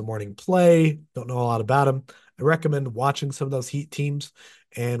Alonzo Mourning play, don't know a lot about him, I recommend watching some of those Heat teams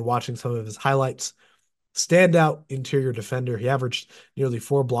and watching some of his highlights. Standout interior defender. He averaged nearly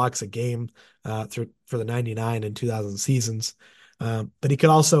 4 blocks a game for the '99 and 2000 seasons. But he could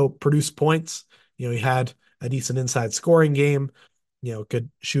also produce points. He had a decent inside scoring game, could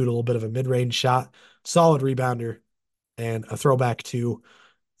shoot a little bit of a mid-range shot, solid rebounder, and a throwback to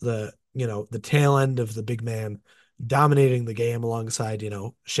the the tail end of the big man dominating the game alongside,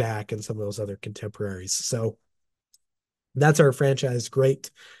 Shaq and some of those other contemporaries. So that's our franchise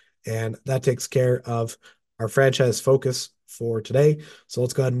great. And that takes care of our franchise focus for today. So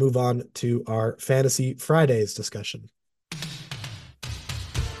let's go ahead and move on to our Fantasy Fridays discussion.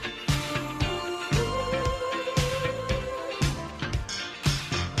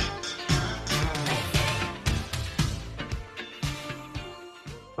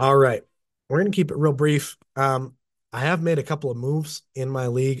 All right. We're going to keep it real brief. I have made a couple of moves in my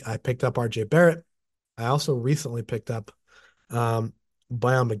league. I picked up RJ Barrett. I also recently picked up Bojan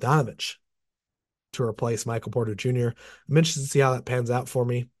Bogdanovic to replace Michael Porter Jr. I'm interested to see how that pans out for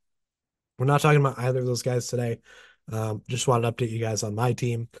me. We're not talking about either of those guys today. Just wanted to update you guys on my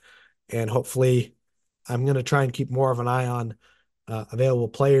team, and hopefully, I'm going to try and keep more of an eye on available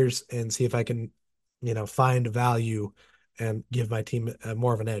players and see if I can, find value and give my team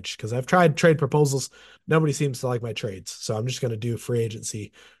more of an edge. Because I've tried trade proposals, nobody seems to like my trades, so I'm just going to do free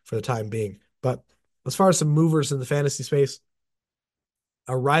agency for the time being. But as far as some movers in the fantasy space,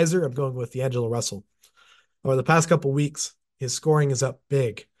 a riser, I'm going with D'Angelo Russell. Over the past couple weeks, his scoring is up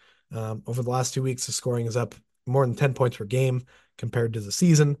big. Over the last 2 weeks, his scoring is up more than 10 points per game compared to the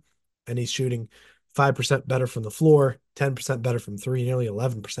season, and he's shooting 5% better from the floor, 10% better from three, nearly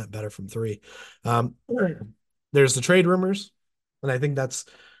 11% better from three. Um, there's the trade rumors, and I think that's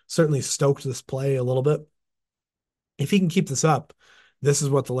certainly stoked this play a little bit. If he can keep this up, this is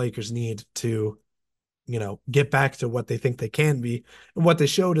what the Lakers need to get back to what they think they can be and what they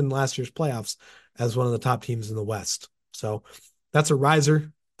showed in last year's playoffs as one of the top teams in the West. So that's a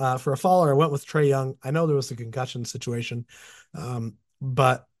riser. For a faller, I went with Trae Young. I know there was a concussion situation,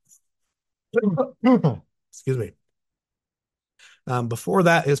 but excuse me. Before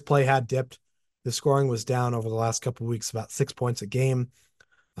that, his play had dipped. His scoring was down over the last couple of weeks, about 6 points a game,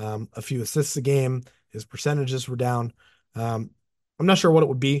 a few assists a game. His percentages were down. I'm not sure what it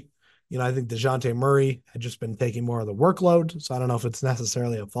would be. I think DeJounte Murray had just been taking more of the workload. So I don't know if it's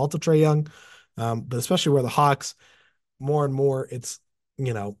necessarily a fault of Trae Young, but especially where the Hawks, more and more,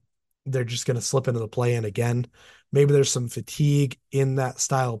 you know, they're just going to slip into the play in again. Maybe there's some fatigue in that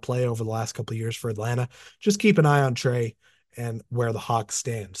style of play over the last couple of years for Atlanta. Just keep an eye on Trae and where the Hawks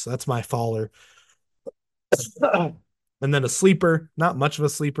stand. So that's my faller. And then a sleeper, not much of a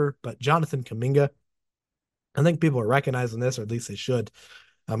sleeper, but Jonathan Kuminga. I think people are recognizing this, or at least they should.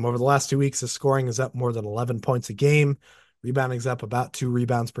 Over the last 2 weeks, his scoring is up more than 11 points a game. Rebounding is up about 2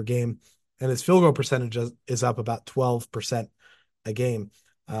 rebounds per game. And his field goal percentage is up about 12% a game.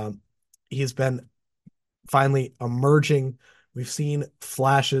 He's been finally emerging. We've seen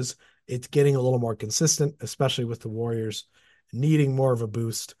flashes. It's getting a little more consistent, especially with the Warriors needing more of a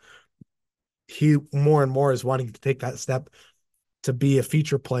boost. He more and more is wanting to take that step to be a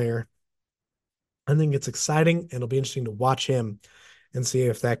feature player. I think it's exciting, and it'll be interesting to watch him and see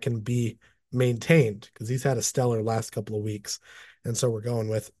if that can be maintained because he's had a stellar last couple of weeks. And so we're going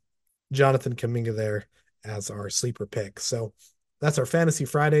with Jonathan Kuminga there as our sleeper pick. So that's our Fantasy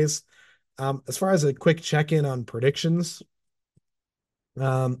Fridays. As far as a quick check in on predictions,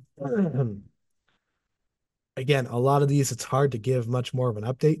 um, again, a lot of these, it's hard to give much more of an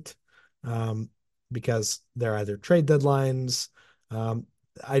update um, because they're either trade deadlines.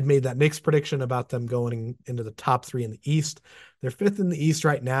 I'd made that Knicks prediction about them going into the top three in the East. They're fifth in the East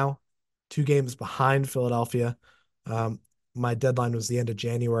right now, 2 games behind Philadelphia. Um, my deadline was the end of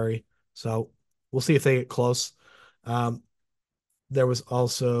January, so we'll see if they get close. Um, there was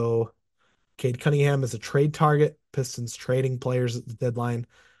also Cade Cunningham as a trade target, Pistons trading players at the deadline.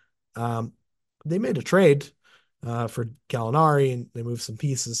 Um, they made a trade for Gallinari and they moved some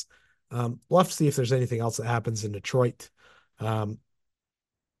pieces. We'll have to see if there's anything else that happens in Detroit. Um,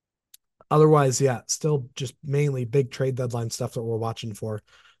 Otherwise, yeah, still just mainly big trade deadline stuff that we're watching for.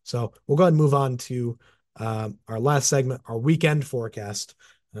 So we'll go ahead and move on to our last segment, our weekend forecast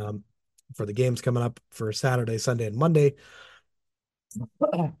for the games coming up for Saturday, Sunday, and Monday.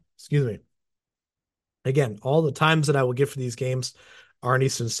 Excuse me. Again, all the times that I will give for these games are in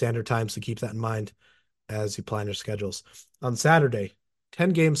Eastern Standard Time, so keep that in mind as you plan your schedules. On Saturday, 10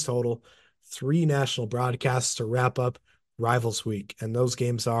 games total, 3 national broadcasts to wrap up Rivals Week. And those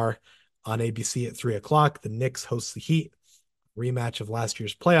games are on ABC at 3 o'clock. The Knicks host the Heat, rematch of last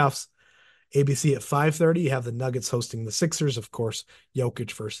year's playoffs. ABC at 5:30, you have the Nuggets hosting the Sixers. Of course,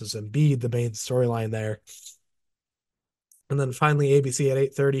 Jokic versus Embiid, the main storyline there. And then finally, ABC at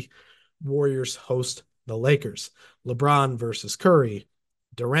 8:30, Warriors host the Lakers. LeBron versus Curry,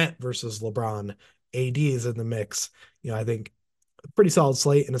 Durant versus LeBron. AD is in the mix. I think a pretty solid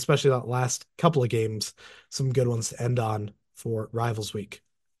slate, and especially that last couple of games, some good ones to end on for Rivals Week.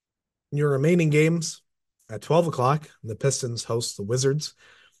 Your remaining games at 12 o'clock, the Pistons host the Wizards.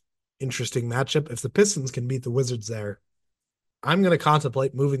 Interesting matchup. If the Pistons can beat the Wizards there, I'm going to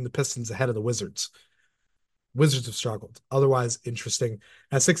contemplate moving the Pistons ahead of the Wizards. Wizards have struggled. Otherwise, interesting.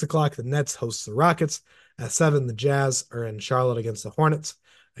 At 6 o'clock, the Nets host the Rockets. At 7, the Jazz are in Charlotte against the Hornets.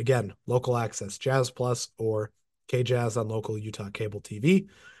 Again, local access, Jazz Plus or K Jazz on local Utah cable TV.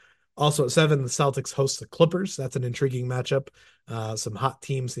 Also at 7, the Celtics host the Clippers. That's an intriguing matchup. Some hot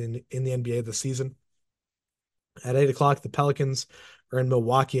teams in the NBA this season. At 8 o'clock, the Pelicans are in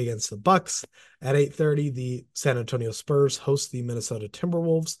Milwaukee against the Bucks. At 8:30, the San Antonio Spurs host the Minnesota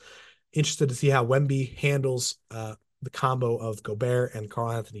Timberwolves. Interested to see how Wemby handles the combo of Gobert and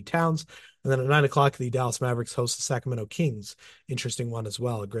Karl Anthony Towns. And then at 9 o'clock, the Dallas Mavericks host the Sacramento Kings. Interesting one as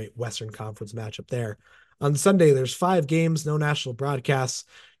well. A great Western Conference matchup there. On Sunday, there's 5 games, no national broadcasts.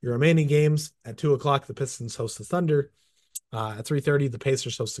 Your remaining games at 2 o'clock, the Pistons host the Thunder. At 3:30, the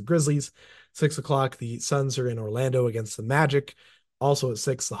Pacers host the Grizzlies. 6 o'clock, the Suns are in Orlando against the Magic. Also at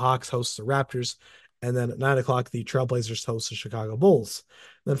 6, the Hawks host the Raptors. And then at 9 o'clock, the Trailblazers host the Chicago Bulls.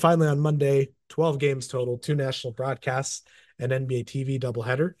 And then finally on Monday, 12 games total, 2 national broadcasts, and NBA TV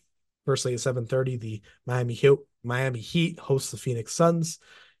doubleheader. Firstly, at 7:30, the Miami Heat host the Phoenix Suns.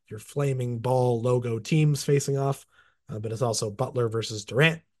 Your flaming ball logo teams facing off. But it's also Butler versus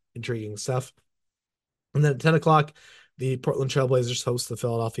Durant. Intriguing stuff. And then at 10 o'clock, the Portland Trailblazers host the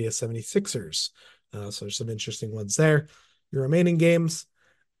Philadelphia 76ers. So there's some interesting ones there. Your remaining games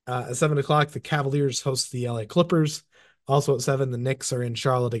at 7 o'clock, the Cavaliers host the LA Clippers. Also at 7, the Knicks are in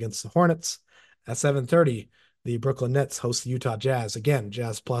Charlotte against the Hornets. At 7:30, the Brooklyn Nets host the Utah Jazz. Again,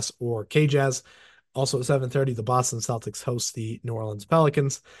 Jazz Plus or K Jazz. Also at 7:30, the Boston Celtics host the New Orleans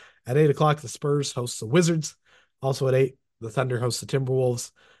Pelicans. At 8 o'clock, the Spurs host the Wizards. Also at 8, the Thunder host the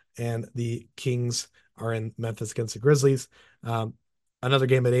Timberwolves. And the Kings are in Memphis against the Grizzlies. Another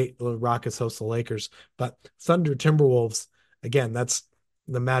game at 8, the Rockets host the Lakers. But Thunder Timberwolves, again, that's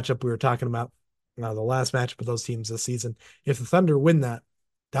the matchup we were talking about, the last matchup of those teams this season. If the Thunder win that,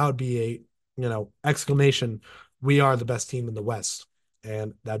 that would be a exclamation, we are the best team in the West.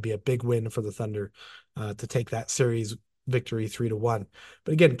 And that'd be a big win for the Thunder to take that series victory 3-1.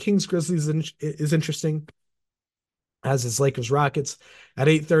 But again, Kings Grizzlies is interesting, as is Lakers Rockets. At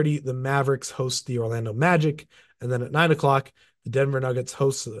 8:30, the Mavericks host the Orlando Magic. And then at 9 o'clock, the Denver Nuggets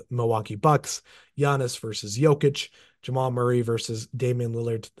host the Milwaukee Bucks. Giannis versus Jokic. Jamal Murray versus Damian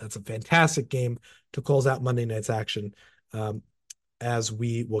Lillard. That's a fantastic game to close out Monday night's action, as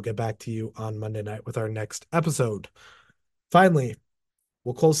we will get back to you on Monday night with our next episode. Finally,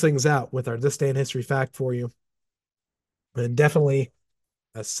 we'll close things out with our This Day in History fact for you. And definitely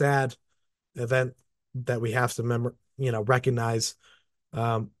a sad event that we have to recognize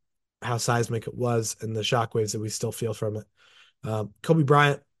how seismic it was and the shockwaves that we still feel from it. Kobe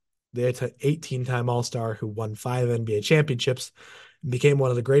Bryant, the 18-time All-Star who won 5 NBA championships and became one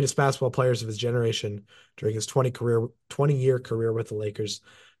of the greatest basketball players of his generation during his 20-year career with the Lakers,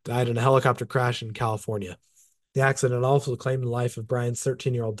 died in a helicopter crash in California. The accident also claimed the life of Bryant's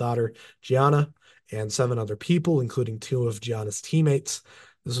 13-year-old daughter, Gianna, and 7 other people, including 2 of Gianna's teammates.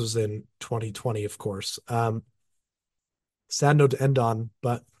 This was in 2020, of course. Sad note to end on,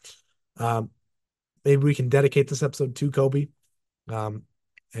 but maybe we can dedicate this episode to Kobe.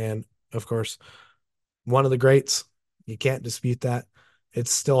 And of course, one of the greats. You can't dispute that.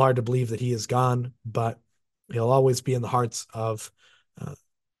 It's still hard to believe that he is gone, but he'll always be in the hearts of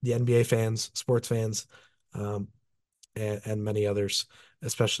the NBA fans, sports fans, and many others,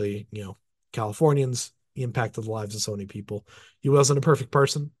 especially, Californians. He impacted the lives of so many people. He wasn't a perfect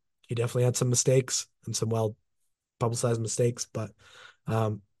person. He definitely had some mistakes and some well-publicized mistakes, but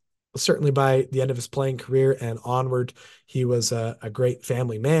certainly by the end of his playing career and onward, he was a great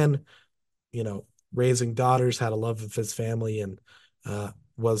family man, raising daughters, had a love of his family, and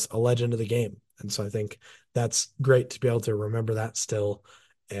was a legend of the game. And so I think that's great to be able to remember that still.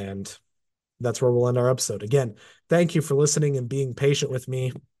 And that's where we'll end our episode. Again, thank you for listening and being patient with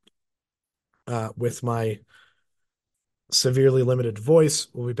me with my severely limited voice.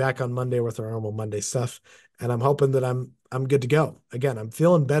 We'll be back on Monday with our normal Monday stuff, and I'm hoping that I'm good to go. Again, I'm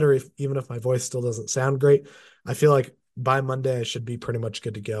feeling better even if my voice still doesn't sound great. I feel like by Monday I should be pretty much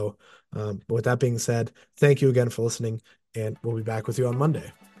good to go. But with that being said, thank you again for listening, and we'll be back with you on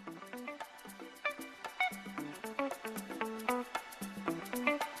Monday.